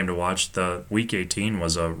fun game to watch. The Week 18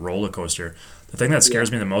 was a roller coaster. The thing that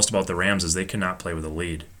scares me the most about the Rams is they cannot play with a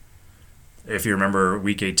lead. If you remember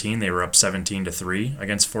Week 18, they were up 17-3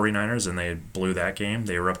 against 49ers, and they blew that game.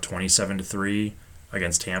 They were up 27-3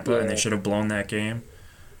 against Tampa, and they should have blown that game.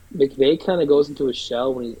 McVay kind of goes into a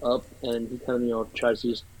shell when he's up, and he kind of tries to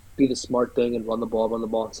just be the smart thing and run the ball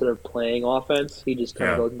instead of playing offense. He just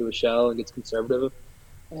kind of goes into a shell and gets conservative,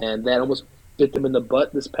 and that almost bit them in the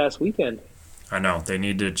butt this past weekend. I know. They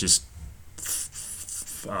need to just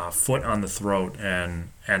foot on the throat and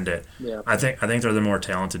end it. Yeah. I think they're the more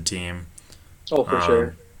talented team. Oh, for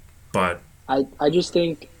sure. But I just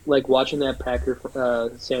think like watching that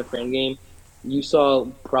Packer San Fran game, you saw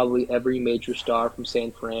probably every major star from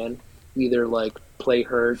San Fran either like play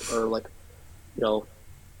hurt or like you know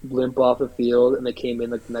limp off the field, and they came in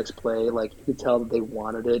like the next play. Like you could tell that they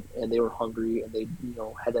wanted it and they were hungry and they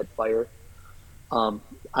had that fire. Um,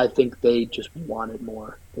 I think they just want it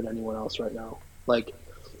more than anyone else right now. Like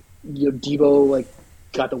Debo like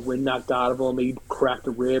got the wind knocked out of him, maybe cracked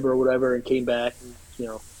a rib or whatever, and came back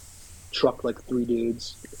and trucked like three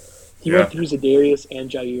dudes. He went yeah, through Zadarius and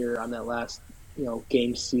Jair on that last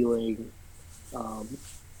game sealing um,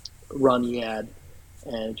 run he had,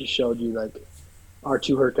 and it just showed you like our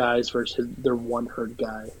two hurt guys versus their one hurt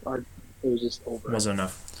guy. It was just over. wasn't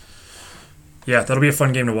enough. Yeah, that'll be a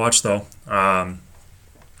fun game to watch though.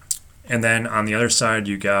 And then on the other side,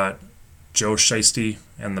 you got Joe Shiesty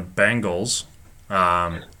and the Bengals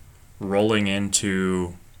rolling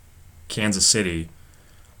into Kansas City.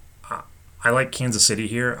 I like Kansas City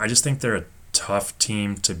here. I just think they're a tough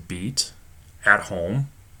team to beat at home,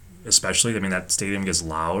 especially. I mean, that stadium gets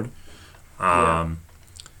loud. Yeah,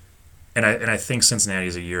 And I think Cincinnati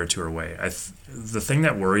is a year or two away. The thing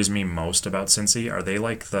that worries me most about Cincy are they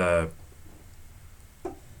like the.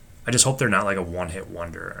 I just hope they're not like a one-hit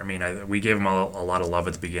wonder. I mean, we gave them a lot of love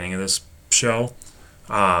at the beginning of this show.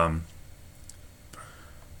 Um,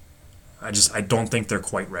 I don't think they're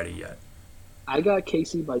quite ready yet. I got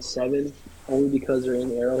KC by 7 only because they're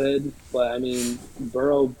in Arrowhead. But I mean,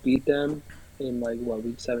 Burrow beat them in like what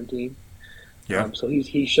week 17. Yeah, So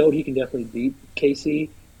he showed he can definitely beat KC.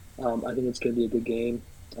 I think it's going to be a good game.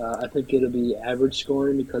 I think it'll be average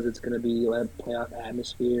scoring because it's going to be a playoff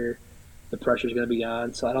atmosphere. The pressure's going to be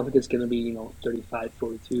on, so I don't think it's going to be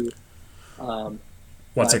 35-42. But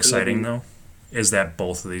what's I think it'll exciting be though is that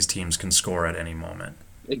both of these teams can score at any moment.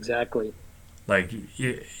 exactly, Like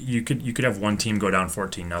you could have one team go down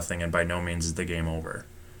 14-0, and by no means is the game over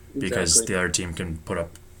because exactly. the other team can put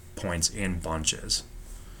up points in bunches.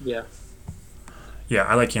 Yeah, Yeah,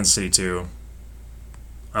 I like Kansas City too.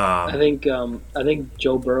 I think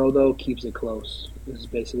Joe Burrow though keeps it close. This is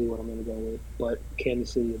basically what I'm going to go with. But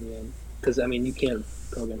Kansas City in the end, because I mean you can't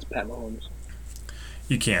go against Pat Mahomes.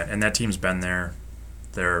 You can't, and that team's been there.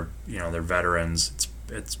 They're veterans.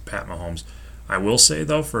 It's Pat Mahomes. I will say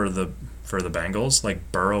though for the Bengals,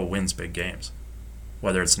 like Burrow wins big games.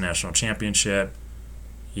 Whether it's a national championship,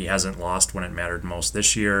 he hasn't lost when it mattered most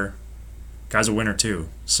this year. Guy's a winner too,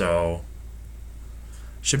 so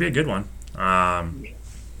should be a good one.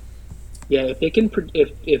 Yeah, if they can,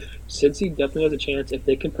 if Cincy definitely has a chance, if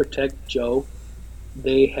they can protect Joe,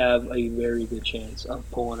 they have a very good chance of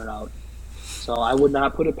pulling it out. So I would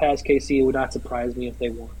not put it past KC. It would not surprise me if they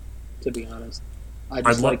won, to be honest. I I'd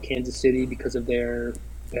just love. like Kansas City because of their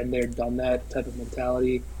been there, done that type of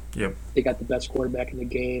mentality. Yep, They got the best quarterback in the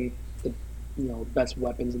game, the best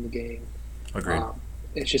weapons in the game. agreed. Um,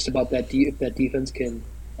 it's just about if that defense can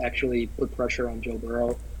actually put pressure on Joe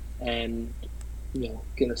Burrow and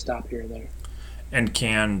get a stop here and there. And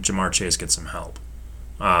can Jamar Chase get some help?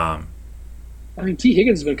 Um, I mean, T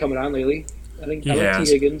Higgins has been coming on lately. I he like T has.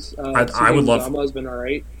 Higgins. I CJ would love. Uzama has been all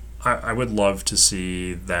right. I would love to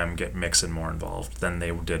see them get Mixon more involved than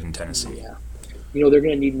they did in Tennessee. Yeah, they're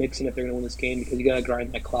going to need Mixon if they're going to win this game because you got to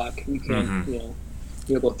grind that clock. You can't,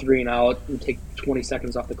 Mm-hmm. go 3 and out and take 20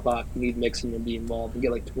 seconds off the clock. You need Mixon to be involved and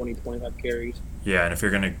get like 20, 25 carries. Yeah, and if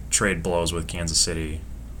you're going to trade blows with Kansas City,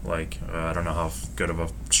 I don't know how good of a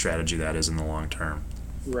strategy that is in the long term.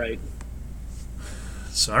 Right.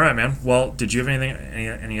 So, all right, man. Well, did you have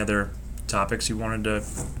any other topics you wanted to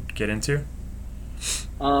get into?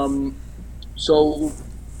 Um. So,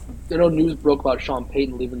 news broke about Sean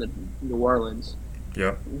Payton leaving the New Orleans.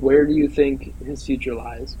 Yep. Where do you think his future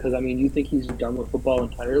lies? Because I mean, you think he's done with football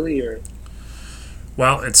entirely, or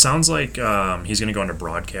Well, it sounds like he's going to go into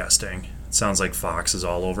broadcasting. It sounds like Fox is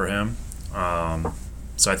all over him.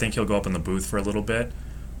 So I think he'll go up in the booth for a little bit.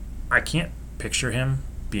 I can't picture him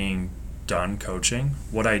being done coaching.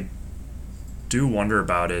 What I do wonder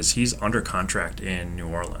about is he's under contract in New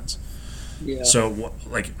Orleans. yeah, So,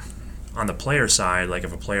 on the player side, like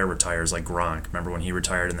if a player retires, like Gronk, remember when he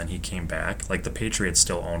retired and then he came back? Like the Patriots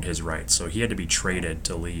still owned his rights, so he had to be traded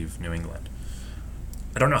to leave New England.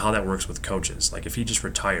 I don't know how that works with coaches. Like if he just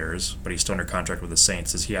retires, but he's still under contract with the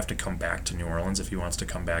Saints, does he have to come back to New Orleans if he wants to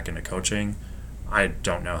come back into coaching? I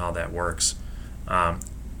don't know how that works.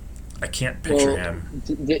 I can't picture well, him.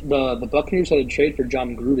 the Buccaneers had a trade for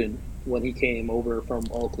John Gruden when he came over from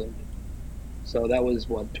Oakland. So that was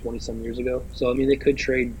what 20 some years ago. So I mean, they could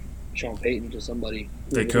trade Sean Payton to somebody.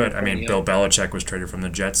 They could. I mean, Bill Belichick was traded from the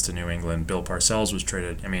Jets to New England. Bill Parcells was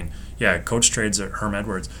traded. I mean, yeah, coach trades at Herm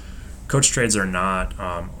Edwards. coach trades are not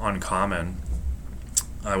uncommon,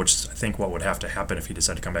 which is, I think, what would have to happen if he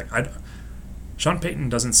decided to come back. Sean Payton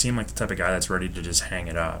doesn't seem like the type of guy that's ready to just hang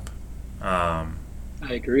it up. I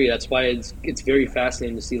agree. That's why it's very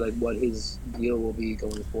fascinating to see like what his deal will be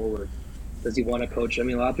going forward. Does he want to coach? I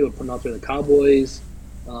mean, a lot of people put out there the Cowboys.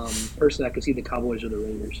 Personally, I could see the Cowboys or the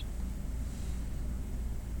Raiders.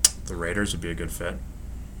 The Raiders would be a good fit.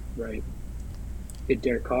 Right. Get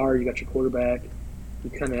Derek Carr. You got your quarterback. You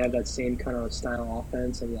kind of have that same kind of style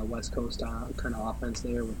offense, and that West Coast style kind of offense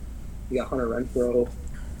there. You got Hunter Renfrow.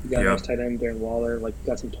 You got nice tight end Darren Waller. Like, you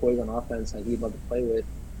got some toys on offense that he'd love to play with.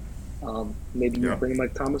 Maybe you bring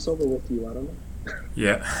Mike Thomas over with you. I don't know.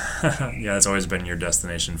 Yeah, yeah, that's always been your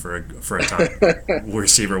destination for a time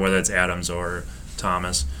receiver, whether it's Adams or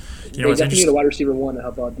Thomas. You know, they definitely need a wide receiver one to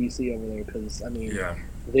help out DC over there because I mean,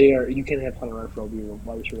 they are. You can't have Hunter Renfrow be a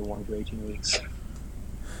wide receiver one for 18 weeks.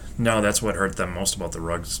 No, that's what hurt them most about the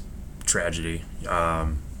Ruggs tragedy.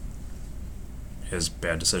 His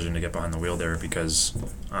bad decision to get behind the wheel there because,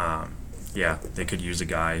 they could use a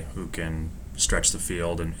guy who can stretch the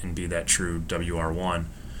field and be that true WR1.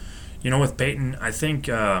 You know, with Peyton, I think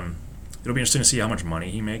it'll be interesting to see how much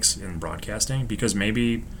money he makes in broadcasting because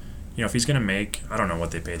maybe, you know, if he's going to make, I don't know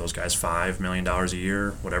what they pay those guys, $5 million a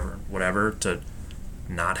year, whatever, to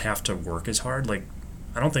not have to work as hard. Like,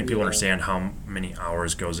 I don't think people understand how many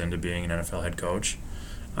hours goes into being an NFL head coach.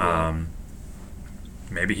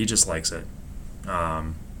 Maybe he just likes it. I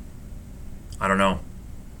don't know.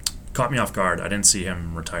 Caught me off guard. I didn't see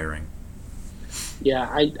him retiring. Yeah,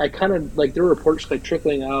 I kind of like there were reports like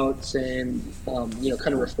trickling out saying,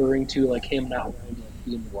 kind of referring to like him not wanting to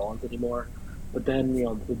be in the Rollins anymore. But then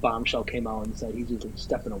the bombshell came out and said he's just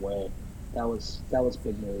stepping away. That was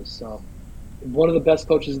big news. So one of the best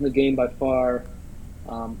coaches in the game by far.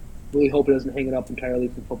 Really hope he doesn't hang it up entirely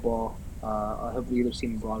from football. I hope we either see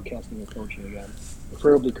him broadcasting or coaching again,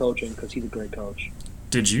 preferably coaching because he's a great coach.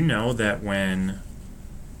 Did you know that when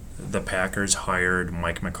the Packers hired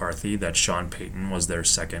Mike McCarthy, that Sean Payton was their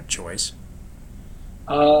second choice?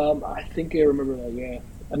 I think I remember that. Yeah,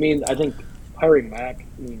 I mean, I think hiring Mac.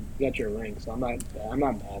 I mean, you got your ring, so I'm not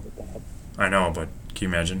mad with that. I know, but can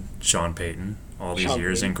you imagine Sean Payton all these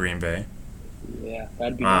years in Green Bay? Yeah,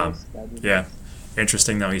 that'd be nice. Nice.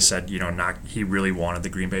 Interesting though, he said he really wanted the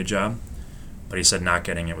Green Bay job, but he said not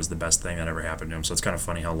getting it was the best thing that ever happened to him. So it's kind of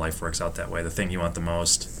funny how life works out that way. The thing you want the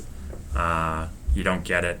most, you don't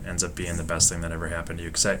get it, ends up being the best thing that ever happened to you.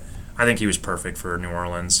 Because I think he was perfect for New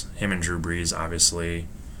Orleans. Him and Drew Brees, obviously.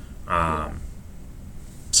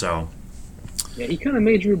 So. Yeah, he kind of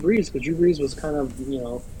made Drew Brees because Drew Brees was kind of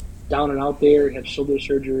down and out there. He had shoulder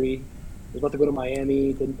surgery. He was about to go to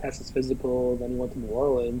Miami, didn't pass his physical, then he went to New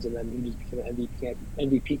Orleans, and then he just became an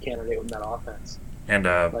MVP candidate with that offense. And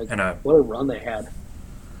what a run they had.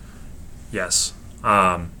 Yes.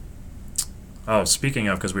 Speaking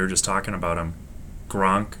of, because we were just talking about him,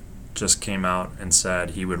 Gronk just came out and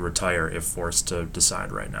said he would retire if forced to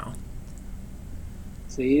decide right now.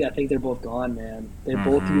 See, I think they're both gone, man. They're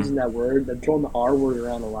both using that word. They're throwing the R word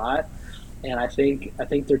around a lot. And I think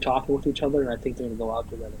they're talking with each other, and I think they're going to go out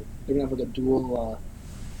together. They're going to have like a dual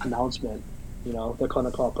announcement. They're going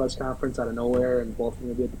to call a press conference out of nowhere, and both are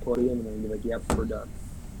going to be at the podium, and they're going to be like, yep, we're done.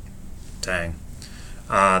 Dang.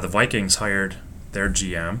 The Vikings hired their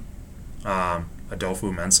GM,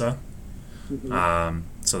 Adolfo Mensa.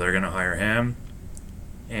 So they're going to hire him.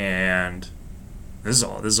 And this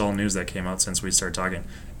is all news that came out since we started talking.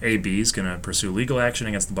 AB is going to pursue legal action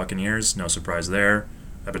against the Buccaneers. No surprise there.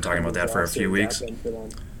 I've been talking about that for a few weeks.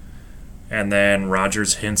 And then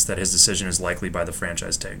Rodgers hints that his decision is likely by the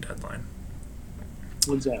franchise tag deadline.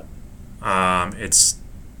 When's that? It's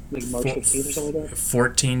like March 15th or something like that?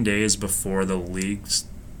 14 days before the league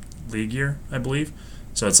year, I believe.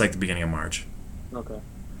 So it's like the beginning of March. Okay.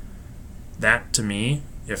 That, to me,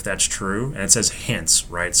 if that's true, and it says hints,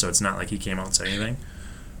 right? So it's not like he came out and said anything.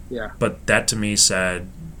 Yeah. But that, to me, said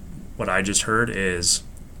what I just heard is,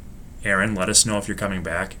 Aaron, let us know if you're coming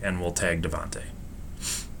back, and we'll tag Devontae.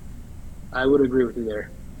 I would agree with you there.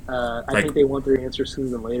 I think they want their answer sooner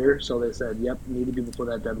than later, so they said, yep, need to be before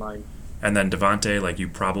that deadline. And then Devontae, you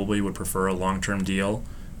probably would prefer a long-term deal,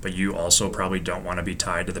 but you also probably don't want to be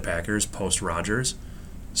tied to the Packers post-Rodgers.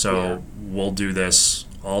 So we'll do this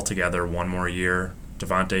all together one more year.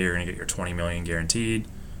 Devontae, you're going to get your $20 million guaranteed.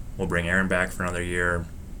 We'll bring Aaron back for another year,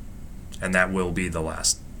 and that will be the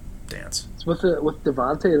last dance. So with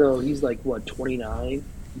Devontae, though, he's 29.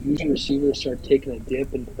 Usually receivers start taking a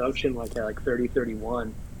dip in production at 30,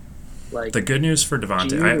 31. The good news for Devontae,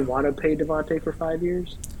 do you even want to pay Devontae for 5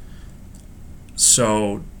 years?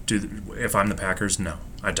 So, if I'm the Packers, no,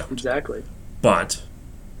 I don't. Exactly. But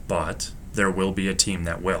but there will be a team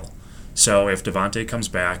that will. So if Devontae comes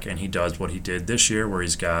back and he does what he did this year, where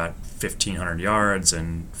he's got 1,500 yards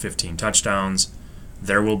and 15 touchdowns,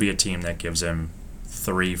 there will be a team that gives him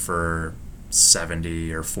 3 for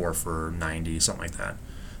 70 or 4 for 90, something like that.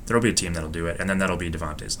 There will be a team that'll do it, and then that'll be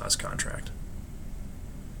Devontae's last contract.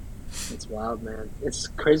 It's wild, man. It's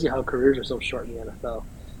crazy how careers are so short in the NFL.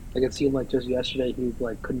 Like, it seemed like just yesterday he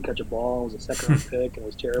like couldn't catch a ball. It was a second-round pick, and it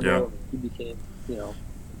was terrible. Yeah. And he became,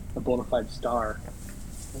 a bona fide star.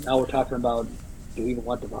 And now we're talking about, do we even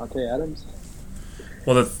want Devontae Adams?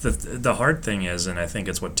 Well, the hard thing is, and I think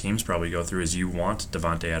it's what teams probably go through, is you want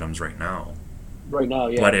Devontae Adams right now. Right now,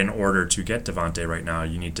 yeah. But in order to get Devontae right now,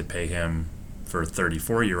 you need to pay him for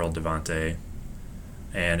 34-year-old Devontae.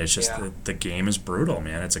 And it's just the game is brutal,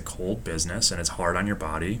 man. It's a cold business, and it's hard on your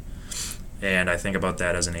body. And I think about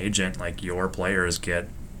that as an agent, like your players get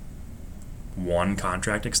 1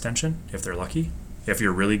 contract extension if they're lucky. If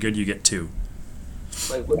you're really good, you get 2.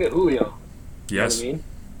 Like, look at Julio. Yes. You know what I mean?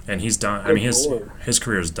 And he's done. I mean, his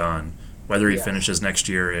career's done. Whether he finishes next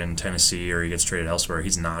year in Tennessee or he gets traded elsewhere,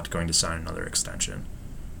 he's not going to sign another extension.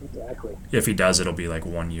 Exactly. If he does, it'll be like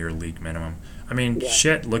 1 year league minimum. I mean,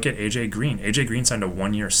 shit, look at A.J. Green. A.J. Green signed a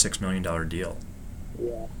 1 year, $6 million deal.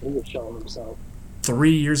 Yeah, he was showing himself.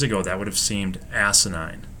 3 years ago, that would have seemed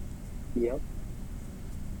asinine. Yep.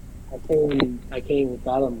 I can't even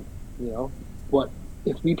fathom, what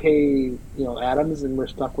if we pay, Adams and we're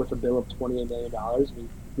stuck with a bill of $28 million, we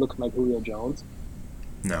look like Julio Jones.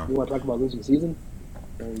 No. You want to talk about losing season?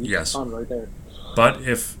 Yes. Right there. But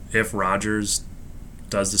if Rodgers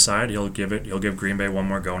does decide he'll give Green Bay one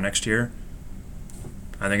more go next year,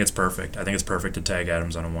 I think it's perfect. I think it's perfect to tag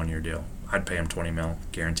Adams on a 1 year deal. I'd pay him $20 million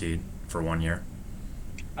guaranteed for 1 year.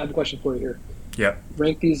 I have a question for you here. Yep.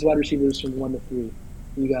 Rank these wide receivers from 1 to 3.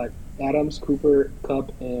 You got Adams, Cooper,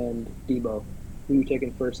 Kupp, and Debo. Who are you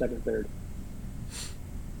taking first, second, third?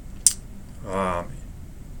 Am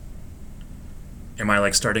I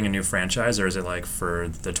like starting a new franchise, or is it like for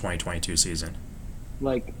the 2022 season?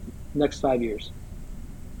 Like next 5 years.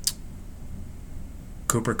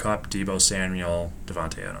 Cooper Kupp, Debo Samuel,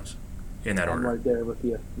 Devontae Adams. In that order. I'm right there with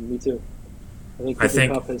you. Me too. I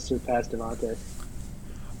think Kupp has surpassed Devontae.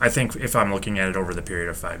 I think if I'm looking at it over the period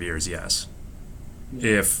of 5 years, yes.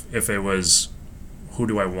 Yeah. If it was who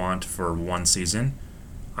do I want for 1 season,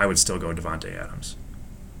 I would still go Devontae Adams.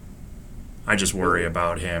 I just worry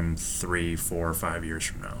about him 3, 4, 5 years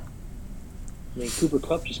from now. I mean, Cooper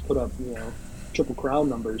Kupp just put up, Triple Crown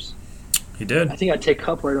numbers. He did. I think I'd take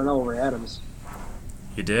Kupp right now over Adams.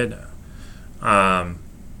 He did. I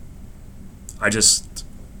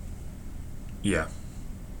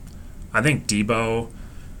think Debo,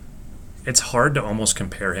 it's hard to almost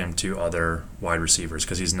compare him to other wide receivers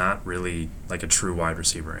because he's not really like a true wide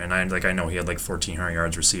receiver. And I know he had like 1,400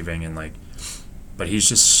 yards receiving but he's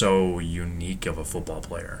just so unique of a football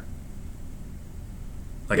player.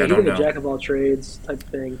 Like, I don't know. A jack of all trades type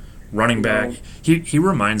thing. Running back. He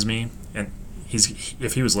reminds me, and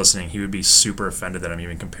if he was listening, he would be super offended that I'm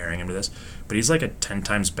even comparing him to this, but he's like a 10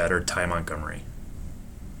 times better Ty Montgomery.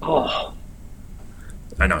 Oh.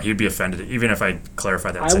 I know, he'd be offended, even if I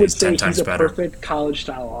clarify that. I would say 10 times he's a better. perfect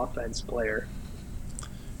college-style offense player.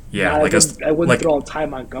 Yeah, I wouldn't throw out Ty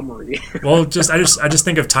Montgomery. Well, I just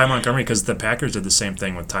think of Ty Montgomery because the Packers did the same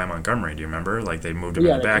thing with Ty Montgomery. Do you remember? Like, they moved him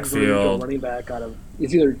in the backfield. Running back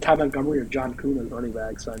it's either Ty Montgomery or John Kuhn as running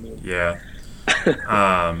back. So I mean, yeah.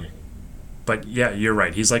 But yeah, you're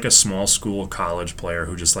right. He's like a small school college player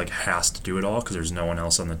who just like has to do it all because there's no one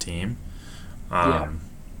else on the team.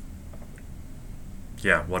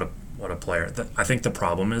 Yeah, what a player. I think the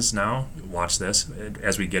problem is now, watch this,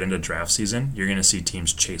 as we get into draft season, you're going to see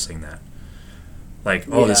teams chasing that. Like,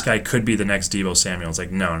 this guy could be the next Debo Samuel. It's like,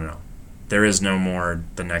 no. There is no more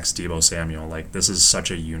the next Debo Samuel. Like, this is such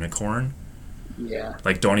a unicorn. Yeah.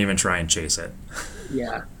 Like, don't even try and chase it.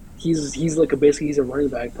 Yeah. He's like he's a running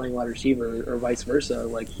back playing wide receiver or vice versa.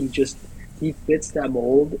 Like, he fits that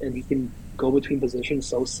mold and he can go between positions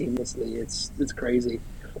so seamlessly. It's crazy.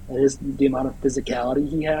 And the amount of physicality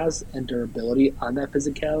he has and durability on that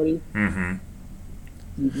physicality,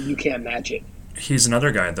 you can't match it. He's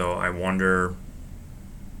another guy, though. I wonder.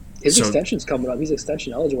 His extension's coming up. He's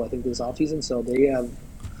extension eligible, I think, this offseason. So they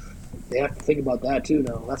have to think about that too.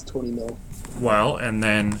 Now that's $20 million. Well, and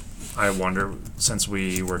then I wonder, since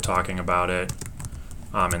we were talking about it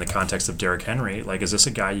in the context of Derrick Henry, like, is this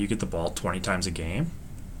a guy you get the ball 20 times a game?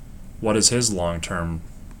 What does his long-term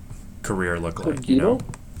career look like?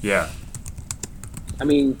 Yeah. I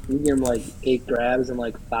mean, you give him like 8 grabs and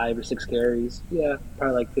like 5 or 6 carries. Yeah,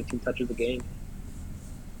 probably like 15 touches a game.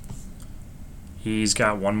 He's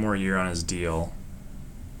got 1 more year on his deal.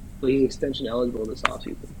 But he's extension eligible this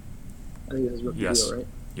offseason. I think this is rookie Yes. deal, right?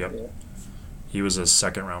 Yep. Yeah. He was a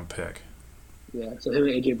second round pick. Yeah. So him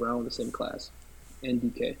and AJ Brown were the same class, and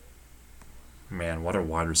DK. Man, what a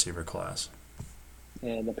wide receiver class.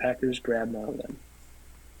 And the Packers grabbed none of them.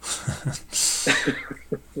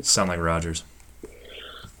 Sound like Rodgers.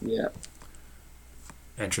 Yeah.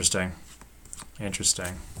 Interesting.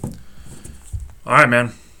 All right,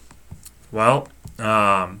 man. Well,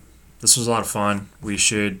 this was a lot of fun. We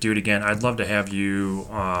should do it again. I'd love to have you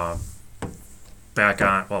back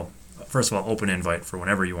on. Well, first of all, open invite for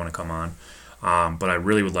whenever you want to come on. But I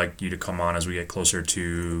really would like you to come on as we get closer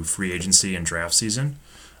to free agency and draft season.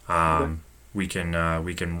 Okay. We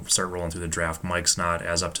can start rolling through the draft. Mike's not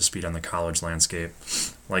as up to speed on the college landscape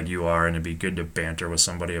like you are, and it'd be good to banter with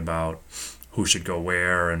somebody about who should go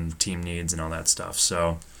where and team needs and all that stuff.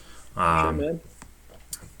 So, Sure, man.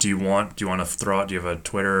 do you want to throw out? Do you have a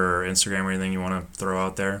Twitter or Instagram or anything you want to throw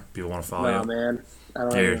out there? People want to follow Nah, you. man. I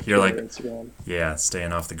don't You're- have you're like- Instagram. Yeah,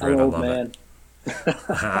 staying off the I'm grid. an I old love man.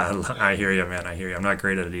 it. I hear you, man. I hear you. I'm not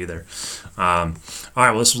great at it either. All right.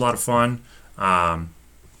 Well, this was a lot of fun.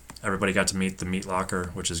 Everybody got to meet the meat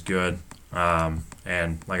locker, which is good.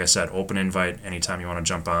 And like I said, open invite anytime you want to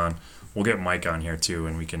jump on. We'll get Mike on here too,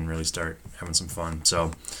 and we can really start having some fun.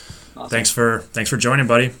 So, Awesome. thanks for joining,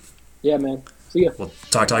 buddy. Yeah, man. See ya. We'll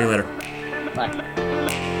talk to you later.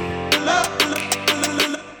 Bye.